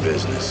decorating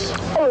business?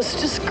 Oh,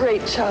 it's just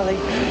great, Charlie.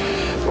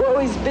 We're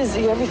always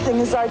busy. Everything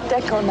is Art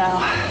Deco now.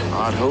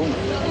 Art who?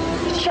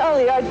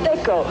 Charlie, Art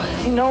Deco.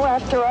 You know,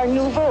 after Art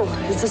Nouveau.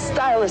 It's a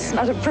stylist,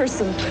 not a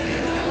person.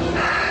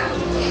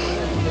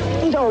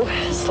 You know,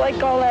 it's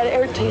like all that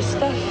Erte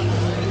stuff.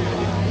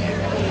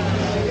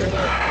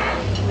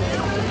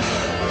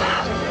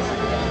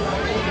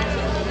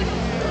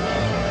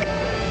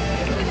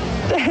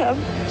 Damn.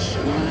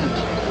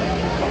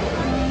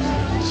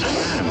 What's the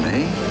matter,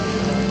 May?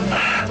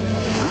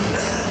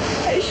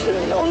 I should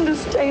have known to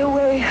stay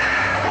away.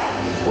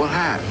 What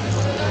happened?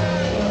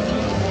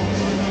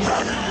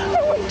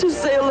 I went to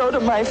say hello to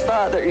my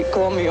father. He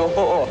called me a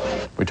whore.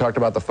 We talked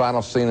about the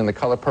final scene in The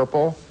Color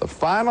Purple. The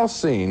final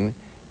scene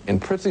in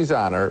Prizzi's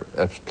honor,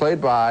 as played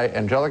by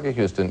Anjelica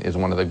Huston, is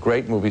one of the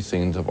great movie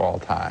scenes of all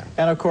time.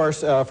 And of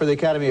course, for the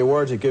Academy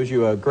Awards, it gives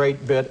you a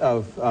great bit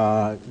of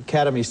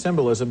Academy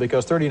symbolism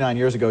because 39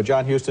 years ago,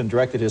 John Huston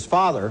directed his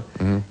father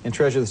in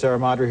Treasure of the Sierra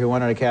Madre, who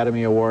won an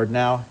Academy Award.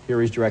 Now, here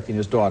he's directing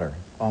his daughter,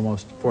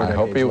 almost 4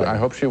 decades later. I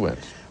hope she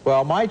wins.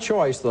 Well, my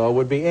choice, though,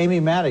 would be Amy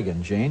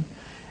Madigan, Gene.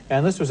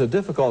 And this was a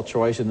difficult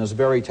choice in this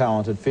very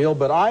talented field,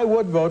 but I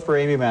would vote for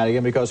Amy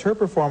Madigan because her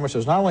performance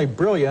was not only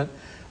brilliant,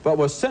 but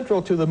was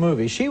central to the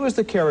movie. She was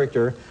the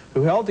character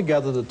who held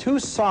together the two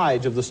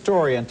sides of the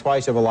story in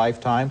Twice of a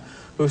Lifetime,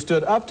 who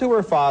stood up to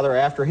her father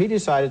after he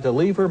decided to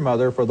leave her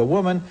mother for the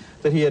woman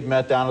that he had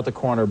met down at the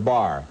corner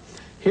bar.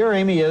 Here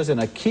Amy is in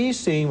a key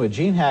scene with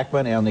Gene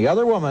Hackman and the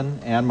other woman,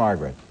 Anne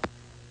Margaret.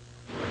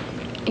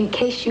 In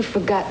case you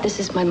forgot, this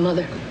is my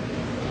mother.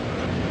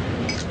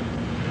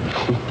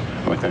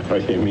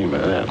 What do you mean by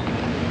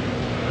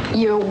that?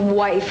 Your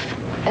wife.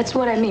 That's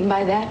what I mean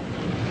by that.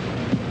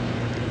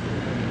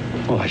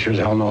 Well, I sure as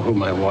hell know who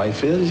my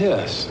wife is,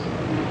 yes.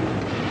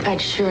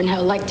 I'd sure in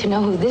hell like to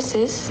know who this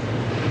is.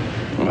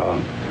 Well,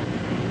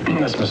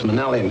 that's Miss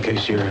Manelli, in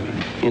case you're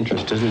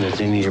interested and it's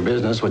any of your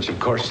business, which of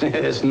course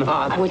it's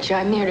not. Which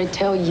I'm here to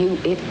tell you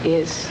it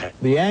is.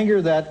 The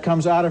anger that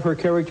comes out of her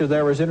character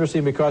there is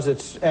interesting because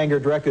it's anger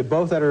directed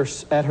both at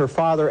her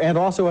father and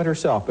also at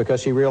herself,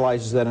 because she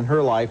realizes that in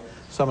her life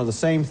some of the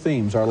same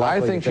themes are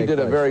likely I think to she take did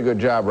a place. very good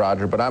job,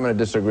 Roger, but I'm going to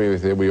disagree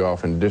with you. We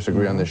often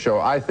disagree on this show.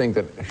 I think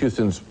that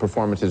Huston's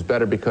performance is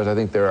better because I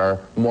think there are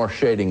more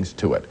shadings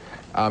to it.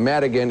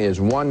 Madigan is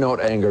one-note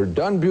anger,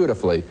 done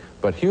beautifully,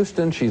 but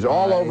Huston, she's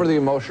all over the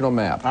emotional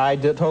map. I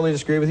totally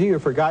disagree with you.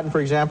 You've forgotten, for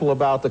example,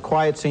 about the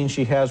quiet scene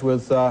she has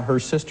with her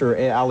sister,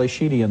 Ali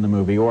Sheedy, in the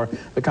movie, or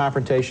the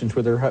confrontations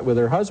with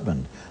her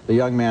husband, the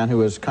young man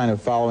who is kind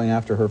of following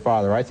after her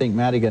father. I think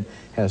Madigan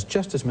has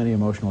just as many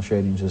emotional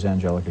shadings as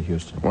Anjelica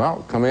Huston.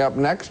 Well, coming up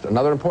next,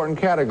 another important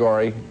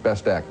category,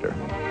 Best Actor.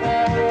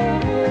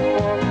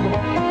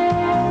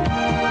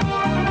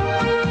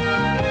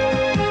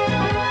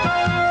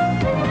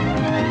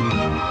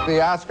 The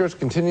Oscars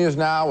continues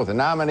now with the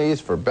nominees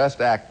for Best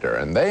Actor,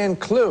 and they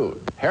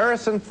include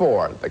Harrison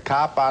Ford, the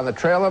cop on the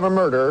trail of a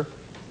murder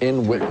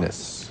in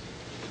Witness.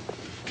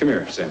 Come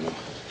here, Samuel.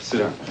 Sit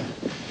down.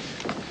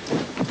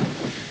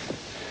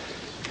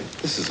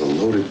 This is a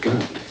loaded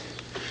gun.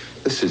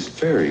 This is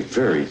very,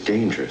 very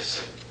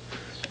dangerous.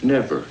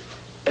 Never,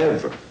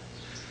 ever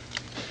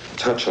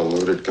touch a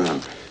loaded gun.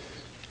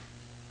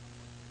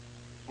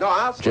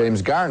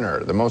 James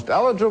Garner, the most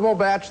eligible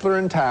bachelor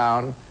in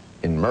town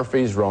in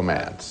Murphy's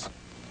Romance.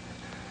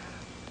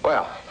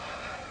 Well,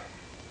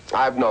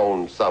 I've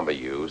known some of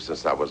you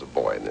since I was a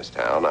boy in this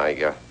town.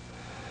 I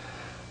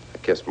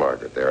kissed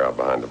Margaret there out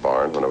behind the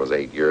barn when I was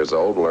 8 years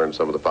old and learned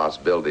some of the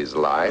possibilities of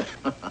life.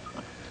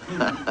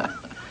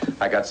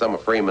 I got some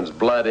of Freeman's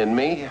blood in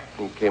me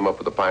and came up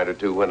with a pint or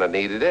two when I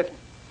needed it.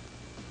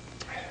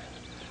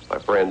 My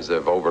friends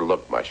have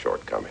overlooked my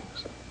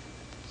shortcomings,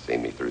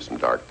 seen me through some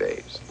dark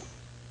days.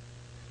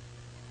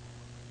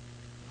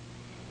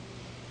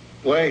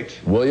 Wait.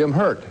 William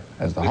Hurt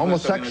as the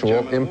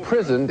homosexual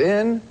imprisoned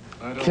in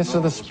Kiss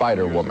of the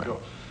Spider Woman.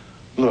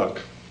 Look,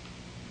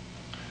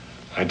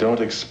 I don't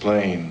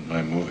explain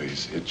my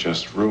movies. It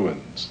just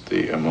ruins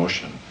the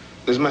emotion.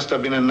 This must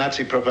have been a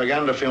Nazi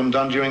propaganda film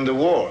done during the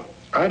war.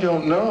 I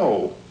don't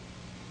know.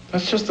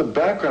 That's just the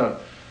background.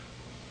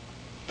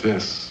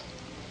 This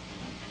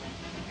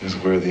is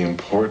where the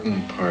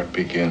important part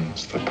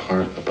begins, the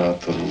part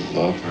about the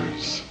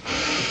lovers.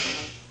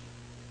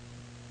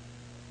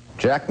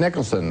 Jack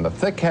Nicholson, the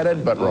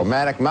thick-headed but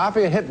romantic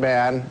mafia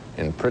hitman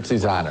in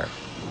Prizzi's Honor.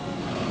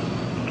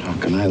 How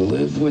can I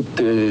live with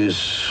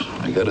this?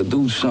 I gotta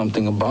do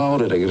something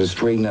about it. I gotta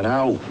straighten it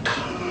out.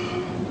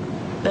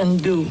 Then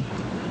do.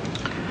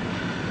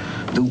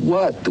 Do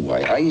what? Do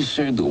I ice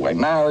her? Do I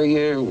marry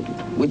her?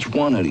 Which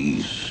one of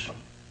these?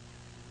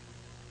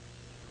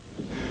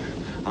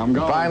 I'm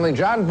gone. Finally,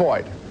 John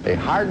Voight, a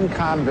hardened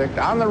convict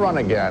on the run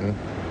again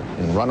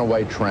in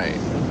Runaway Train.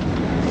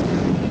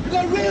 You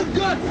got real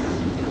guts!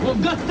 Well,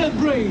 guts that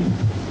brain.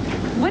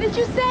 What did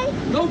you say?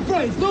 No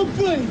brains, no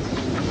brains.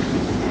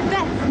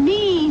 That's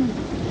mean.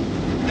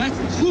 That's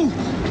the truth.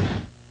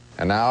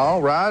 And now,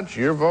 Raj,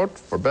 your vote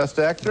for Best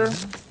Actor?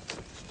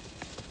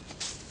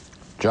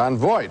 John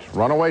Voight,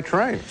 Runaway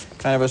Train.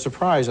 Kind of a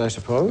surprise, I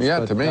suppose.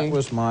 Yeah, but to me. That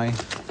was my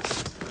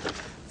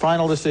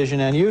final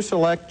decision, and you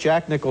select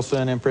Jack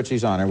Nicholson in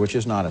Prizzi's Honor, which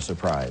is not a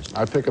surprise.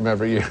 I pick him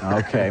every year.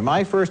 Okay,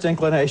 my first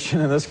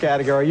inclination in this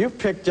category, you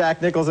picked Jack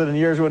Nicholson in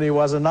years when he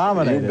wasn't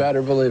nominated. You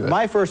better believe it.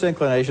 My first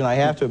inclination, I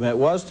have to admit,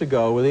 was to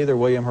go with either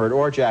William Hurt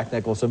or Jack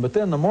Nicholson, but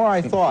then the more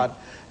I thought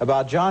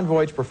about John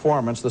Voight's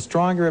performance, the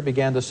stronger it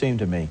began to seem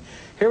to me.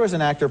 Here was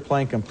an actor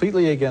playing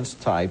completely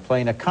against type,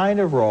 playing a kind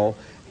of role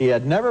he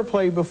had never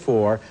played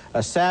before,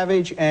 a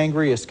savage,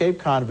 angry, escaped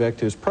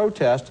convict whose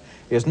protest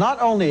is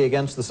not only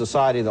against the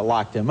society that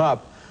locked him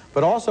up,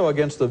 but also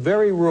against the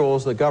very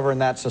rules that govern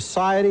that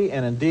society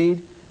and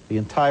indeed the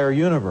entire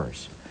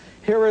universe.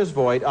 Here is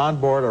Voight on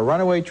board a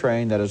runaway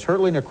train that is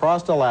hurtling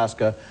across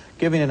Alaska,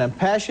 giving an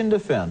impassioned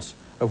defense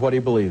of what he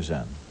believes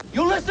in.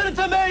 You listen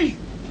to me!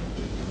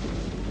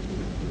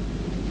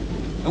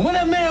 And when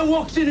that man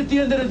walks in at the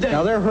end of the day...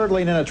 Now, they're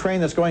hurtling in a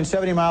train that's going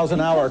 70 miles an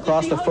hour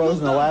across the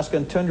frozen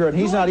Alaskan tundra, and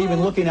he's not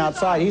even looking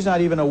outside. He's not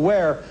even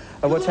aware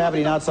of what's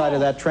happening outside of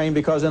that train,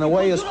 because in a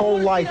way his whole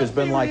life has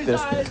been like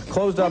this.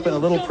 Closed up in a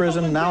little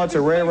prison, now it's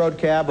a railroad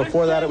cab,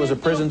 before that it was a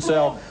prison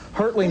cell,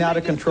 hurtling out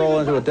of control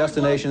into a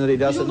destination that he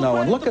doesn't know.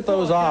 And look at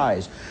those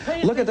eyes.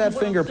 Look at that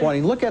finger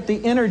pointing. Look at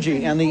the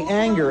energy and the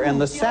anger and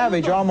the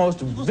savage, almost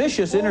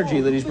vicious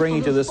energy that he's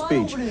bringing to this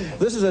speech.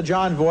 This is a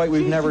John Voight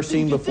we've never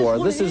seen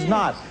before. This is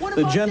not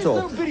the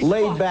gentle,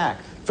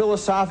 laid-back,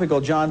 philosophical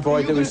John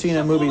Voight that we've seen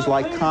in movies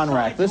like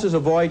Conrack. This is a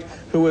Voight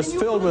who is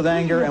filled with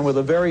anger and with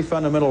a very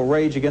fundamental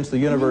rage against the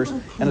universe,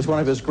 and it's one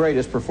of his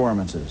greatest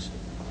performances.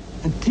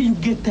 Until you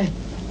get that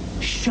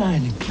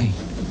shining clean.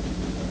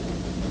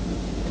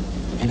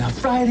 And on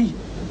Friday,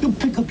 you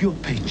pick up your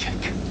paycheck.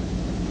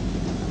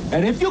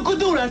 And if you could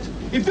do that,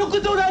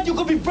 you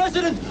could be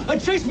president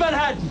of Chase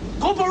Manhattan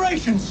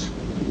Corporations.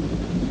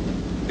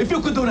 If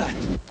you could do that.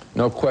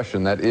 No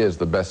question, that is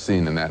the best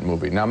scene in that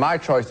movie. Now, my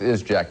choice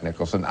is Jack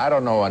Nicholson. I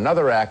don't know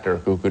another actor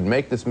who could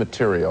make this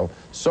material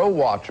so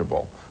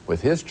watchable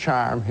with his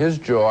charm, his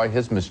joy,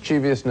 his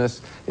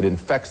mischievousness. It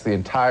infects the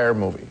entire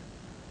movie.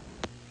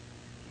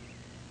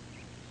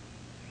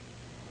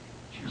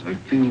 I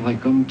feel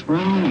like I'm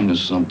drowning or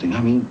something.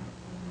 I mean,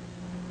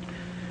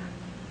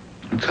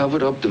 and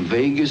covered up the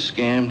Vegas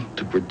scam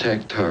to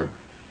protect her.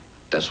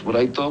 That's what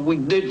I thought we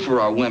did for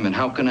our women.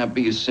 How can that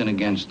be a sin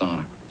against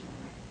honor?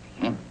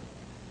 Huh?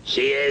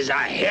 She is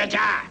a hitter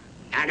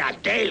and a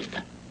thief.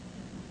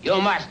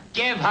 You must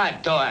give her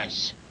to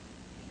us.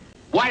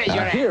 What is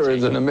your answer? Here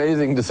is an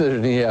amazing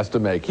decision he has to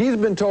make. He's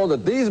been told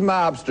that these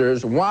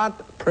mobsters want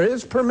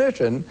his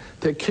permission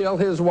to kill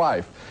his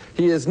wife.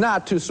 He is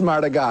not too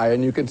smart a guy,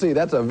 and you can see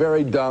that's a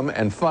very dumb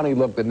and funny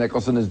look that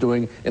Nicholson is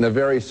doing in a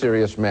very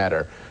serious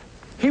matter.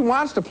 He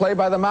wants to play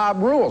by the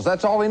mob rules.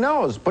 That's all he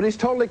knows, but he's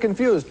totally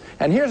confused.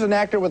 And here's an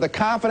actor with the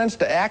confidence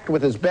to act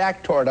with his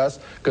back toward us,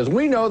 because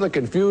we know the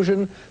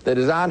confusion that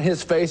is on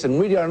his face, and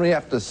we don't even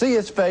have to see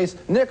his face.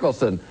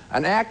 Nicholson,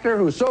 an actor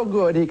who's so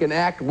good he can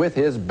act with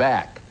his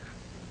back.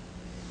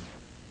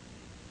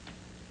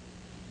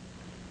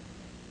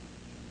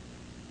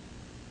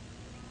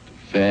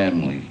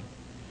 Family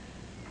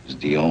is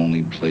the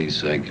only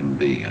place I can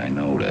be. I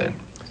know that.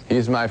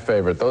 He's my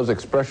favorite. Those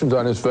expressions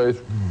on his face,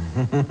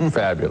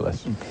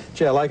 fabulous.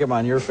 Gee, I like him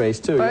on your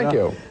face, too. Thank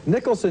you.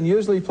 Nicholson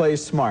usually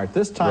plays smart.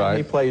 This time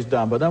he plays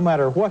dumb, but no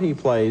matter what he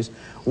plays,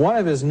 one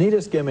of his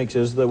neatest gimmicks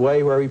is the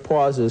way where he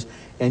pauses,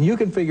 and you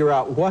can figure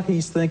out what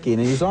he's thinking,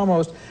 and he's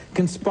almost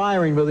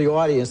conspiring with the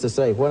audience to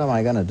say, what am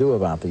I going to do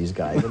about these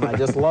guys? And I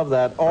just love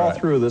that all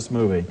through this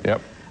movie.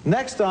 Yep.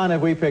 Next on,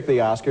 if we pick the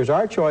Oscars,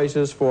 our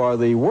choices for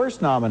the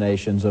worst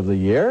nominations of the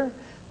year.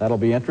 That'll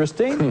be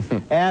interesting.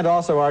 And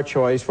also our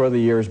choice for the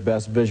year's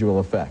best visual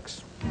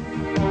effects.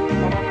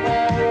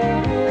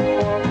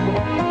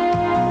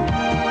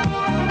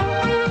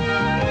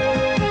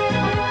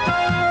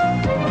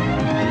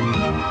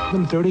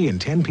 11:30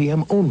 and 10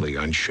 p.m. only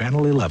on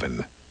Channel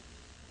 11.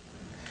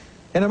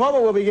 In a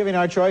moment, we'll be giving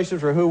our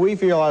choices for who we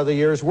feel are the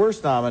year's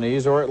worst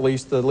nominees, or at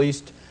least the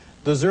least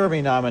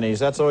deserving nominees.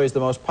 That's always the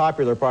most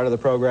popular part of the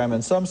program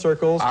in some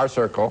circles. Our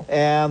circle.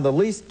 And the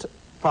least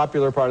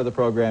popular part of the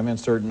program in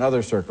certain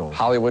other circles.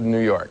 Hollywood and New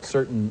York.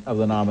 Certain of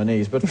the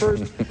nominees. But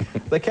first,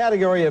 the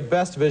category of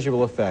best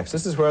visual effects.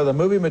 This is where the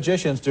movie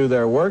magicians do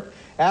their work,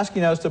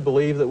 asking us to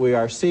believe that we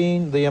are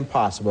seeing the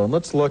impossible. And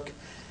let's look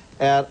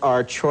at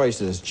our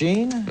choices.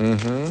 Gene,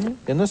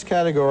 in this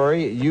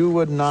category, you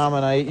would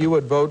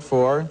vote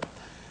for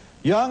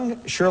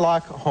Young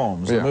Sherlock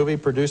Holmes, a movie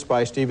produced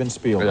by Steven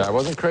Spielberg. Yeah, I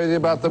wasn't crazy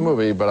about the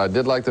movie, but I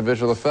did like the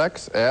visual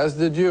effects, as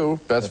did you.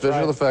 Best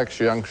visual effects,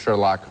 Young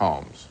Sherlock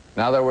Holmes.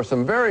 Now, there were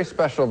some very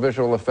special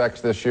visual effects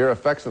this year,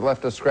 effects that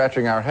left us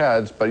scratching our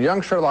heads, but Young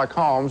Sherlock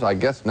Holmes, I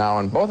guess now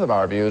in both of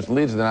our views,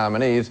 leads the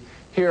nominees.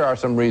 Here are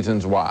some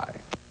reasons why.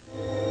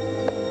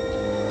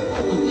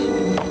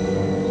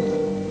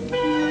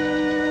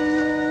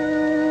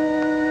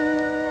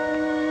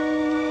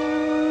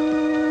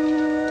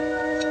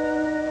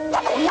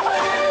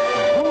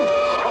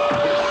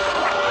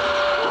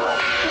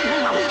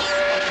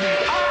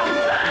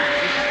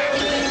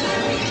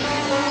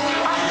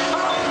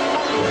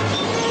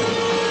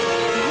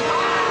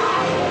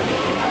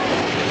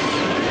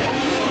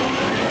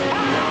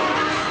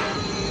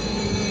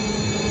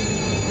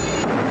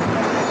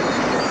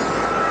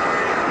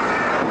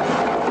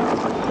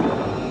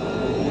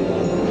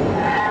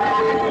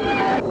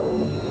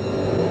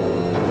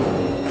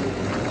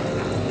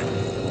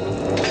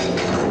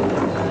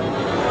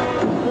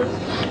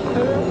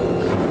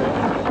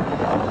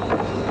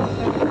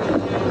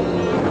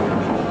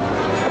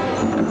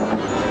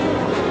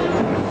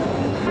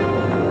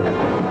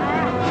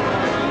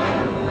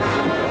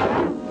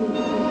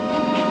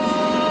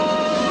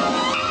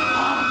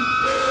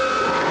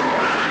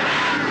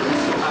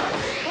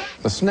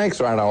 The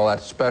snakes aren't all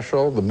that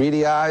special. The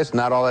beady eyes,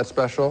 not all that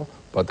special.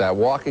 But that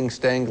walking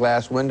stained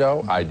glass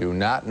window, I do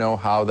not know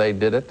how they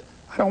did it.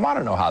 I don't want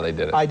to know how they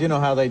did it. I do know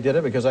how they did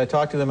it because I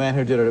talked to the man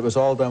who did it. It was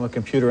all done with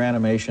computer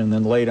animation,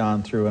 then laid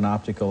on through an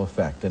optical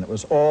effect. And it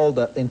was all,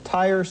 the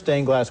entire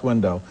stained glass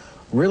window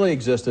really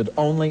existed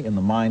only in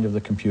the mind of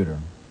the computer.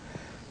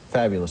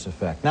 Fabulous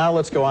effect. Now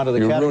let's go on to the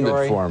category. You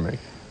ruined it for me.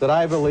 That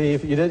I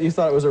believe, you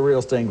thought it was a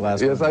real stained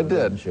glass window. Yes, I did.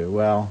 Didn't you?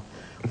 Well,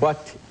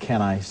 what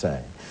can I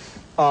say?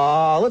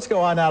 Let's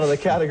go on now to the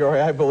category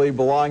I believe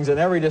belongs in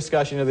every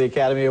discussion of the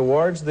Academy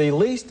Awards, the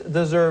least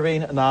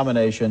deserving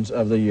nominations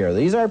of the year.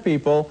 These are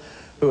people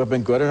who have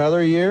been good in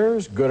other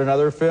years, good in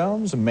other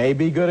films, may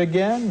be good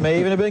again,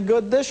 may even have been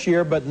good this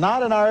year, but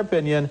not, in our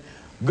opinion,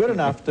 good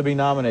enough to be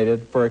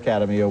nominated for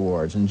Academy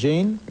Awards. And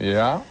Gene?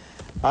 Yeah?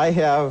 I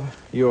have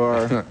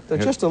your,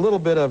 just a little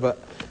bit of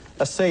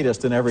a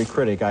sadist in every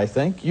critic, I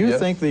think. You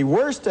think the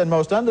worst and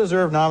most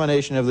undeserved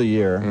nomination of the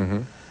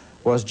year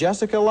was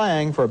Jessica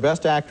Lange for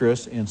Best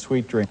Actress in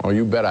Sweet Dreams. Oh,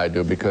 you bet I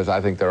do, because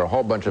I think there are a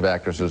whole bunch of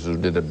actresses who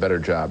did a better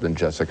job than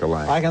Jessica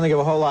Lange. I can think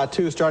of a whole lot,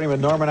 too, starting with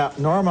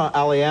Norma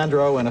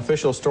Alejandro in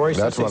Official Story,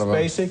 That's Sissy one of them.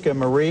 Spacek and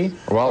Marie,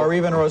 or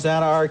even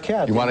Rosanna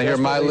Arquette. You want to hear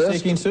my list?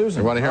 Seeking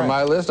Susan. You want to hear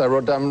my list? I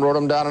wrote them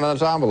down in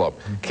an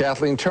envelope.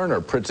 Kathleen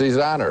Turner, Prizzi's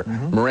Honor.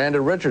 Miranda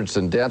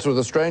Richardson, Dance with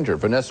a Stranger.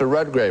 Vanessa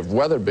Redgrave,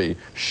 Weatherby.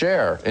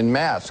 Cher in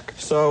Mask.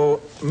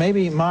 So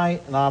maybe my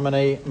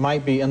nominee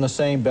might be in the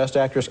same Best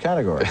Actress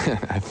category.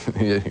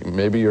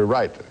 Maybe you're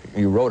right.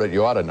 you wrote it,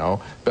 you ought to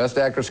know. Best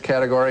Actress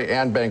category,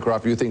 Anne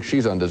Bancroft, you think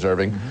she's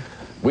undeserving.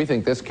 We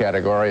think this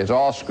category is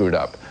all screwed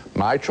up.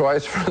 My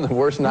choice for the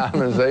worst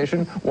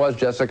nomination was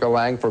Jessica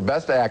Lange for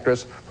Best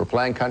Actress for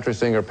playing country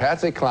singer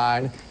Patsy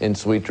Cline in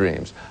Sweet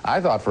Dreams.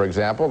 I thought, for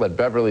example, that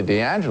Beverly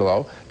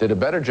D'Angelo did a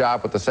better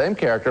job with the same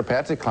character,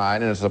 Patsy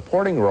Cline, in a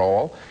supporting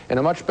role in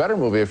a much better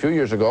movie a few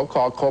years ago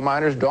called Coal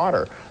Miner's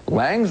Daughter.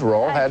 Lange's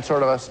role had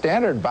sort of a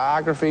standard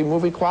biography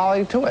movie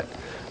quality to it.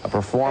 A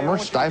performer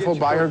stifled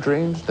by her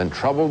dreams, then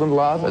troubled in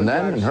love, and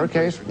then, in her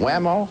case,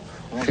 whammo,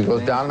 she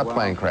goes down in a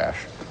plane crash.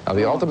 Now,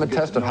 the ultimate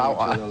test of how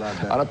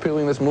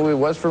unappealing this movie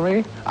was for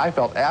me, I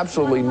felt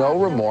absolutely no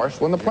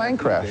remorse when the plane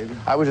crashed.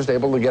 I was just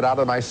able to get out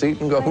of my seat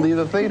and go leave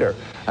the theater.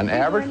 An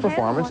average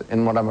performance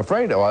in what I'm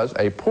afraid it was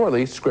a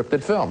poorly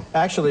scripted film.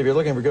 Actually, if you're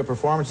looking for good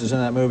performances in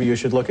that movie, you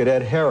should look at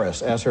Ed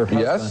Harris as her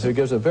husband, who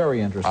gives a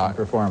very interesting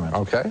performance.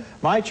 Okay.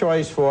 My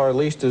choice for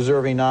least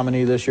deserving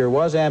nominee this year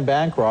was Anne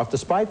Bancroft,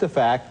 despite the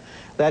fact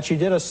that she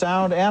did a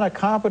sound and a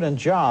competent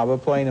job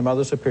of playing the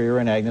Mother Superior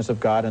in Agnes of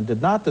God and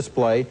did not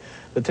display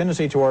the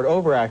tendency toward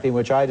overacting,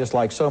 which I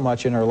disliked so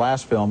much in her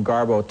last film,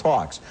 Garbo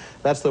Talks.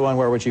 That's the one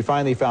where when she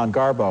finally found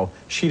Garbo,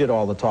 she did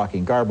all the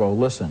talking. Garbo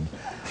listened.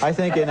 I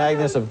think in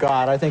Agnes of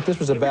God, I think this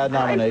was a bad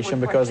nomination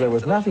because there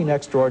was nothing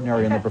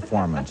extraordinary in the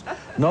performance.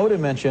 No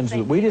dimensions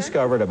that we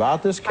discovered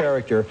about this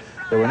character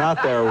that were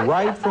not there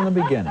right from the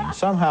beginning.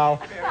 Somehow,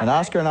 an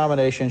Oscar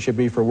nomination should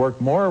be for work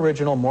more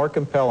original, more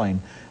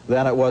compelling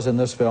than it was in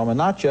this film, and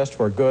not just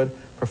for good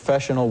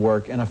professional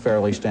work in a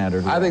fairly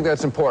standard way. I think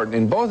that's important.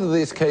 In both of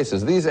these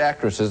cases, these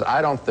actresses,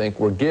 I don't think,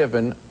 were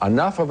given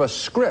enough of a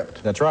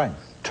script. That's right.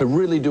 To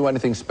really do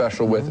anything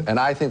special with, and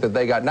I think that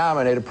they got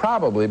nominated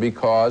probably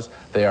because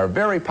they are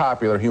very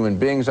popular human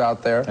beings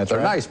out there.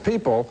 They're nice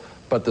people,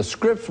 but the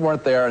scripts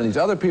weren't there, and these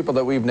other people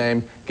that we've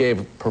named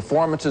gave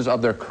performances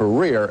of their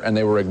career, and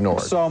they were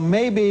ignored. So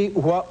maybe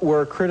what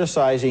we're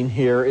criticizing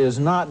here is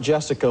not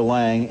Jessica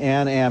Lange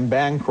and Anne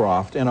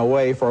Bancroft in a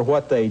way for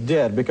what they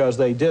did, because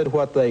they did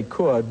what they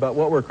could, but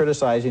what we're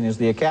criticizing is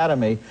the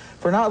Academy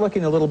for not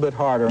looking a little bit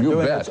harder and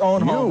doing its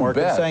own homework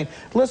and saying,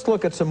 let's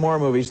look at some more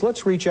movies,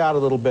 let's reach out a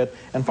little bit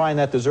and find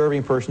that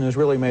deserving person who's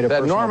really made a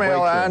personal breakthrough. That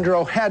Norma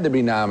Alejandro had to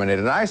be nominated,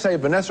 and I say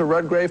Vanessa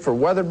Redgrave for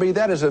Weatherby,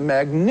 that is a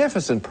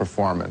magnificent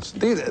performance.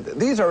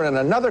 These are in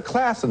another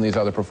class than these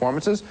other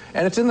performances,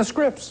 and it's in the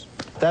scripts.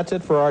 That's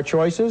it for our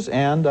choices,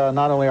 and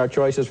not only our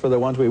choices for the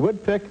ones we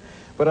would pick,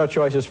 but our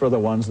choices for the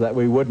ones that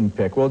we wouldn't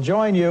pick. We'll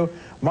join you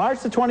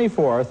March the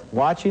 24th,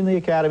 watching the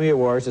Academy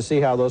Awards to see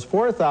how those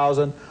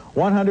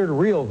 4,100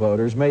 real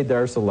voters made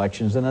their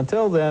selections. And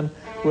until then,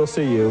 we'll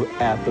see you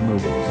at the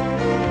movies.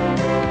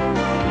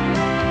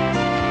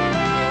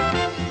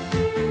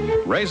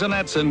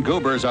 Raisinets and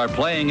Goobers are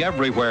playing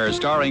everywhere,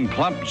 starring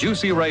plump,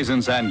 juicy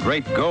raisins and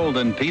great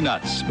golden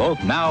peanuts.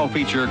 Both now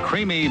feature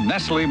creamy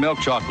Nestle milk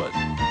chocolate.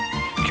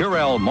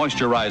 Curel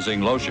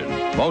Moisturizing Lotion.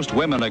 Most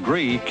women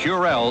agree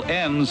Curel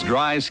ends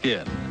dry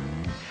skin.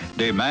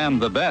 Demand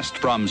the best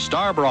from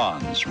Star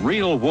Bronze.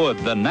 Real wood,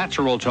 the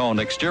natural tone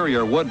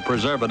exterior wood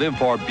preservative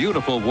for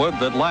beautiful wood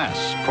that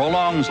lasts,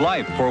 prolongs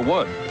life for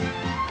wood.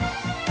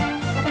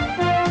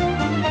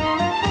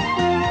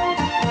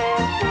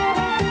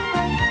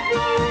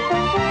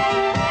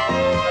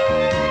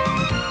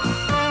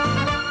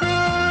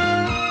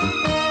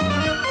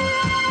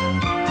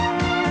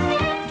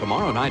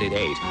 Tomorrow night at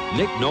 8,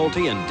 Nick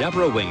Nolte and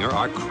Deborah Winger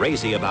are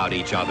crazy about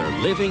each other,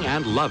 living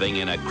and loving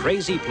in a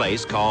crazy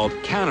place called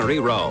Cannery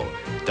Row.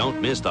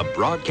 Don't miss the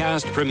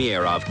broadcast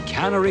premiere of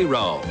Cannery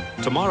Row,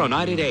 tomorrow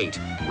night at 8,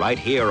 right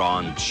here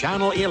on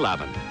Channel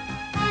 11.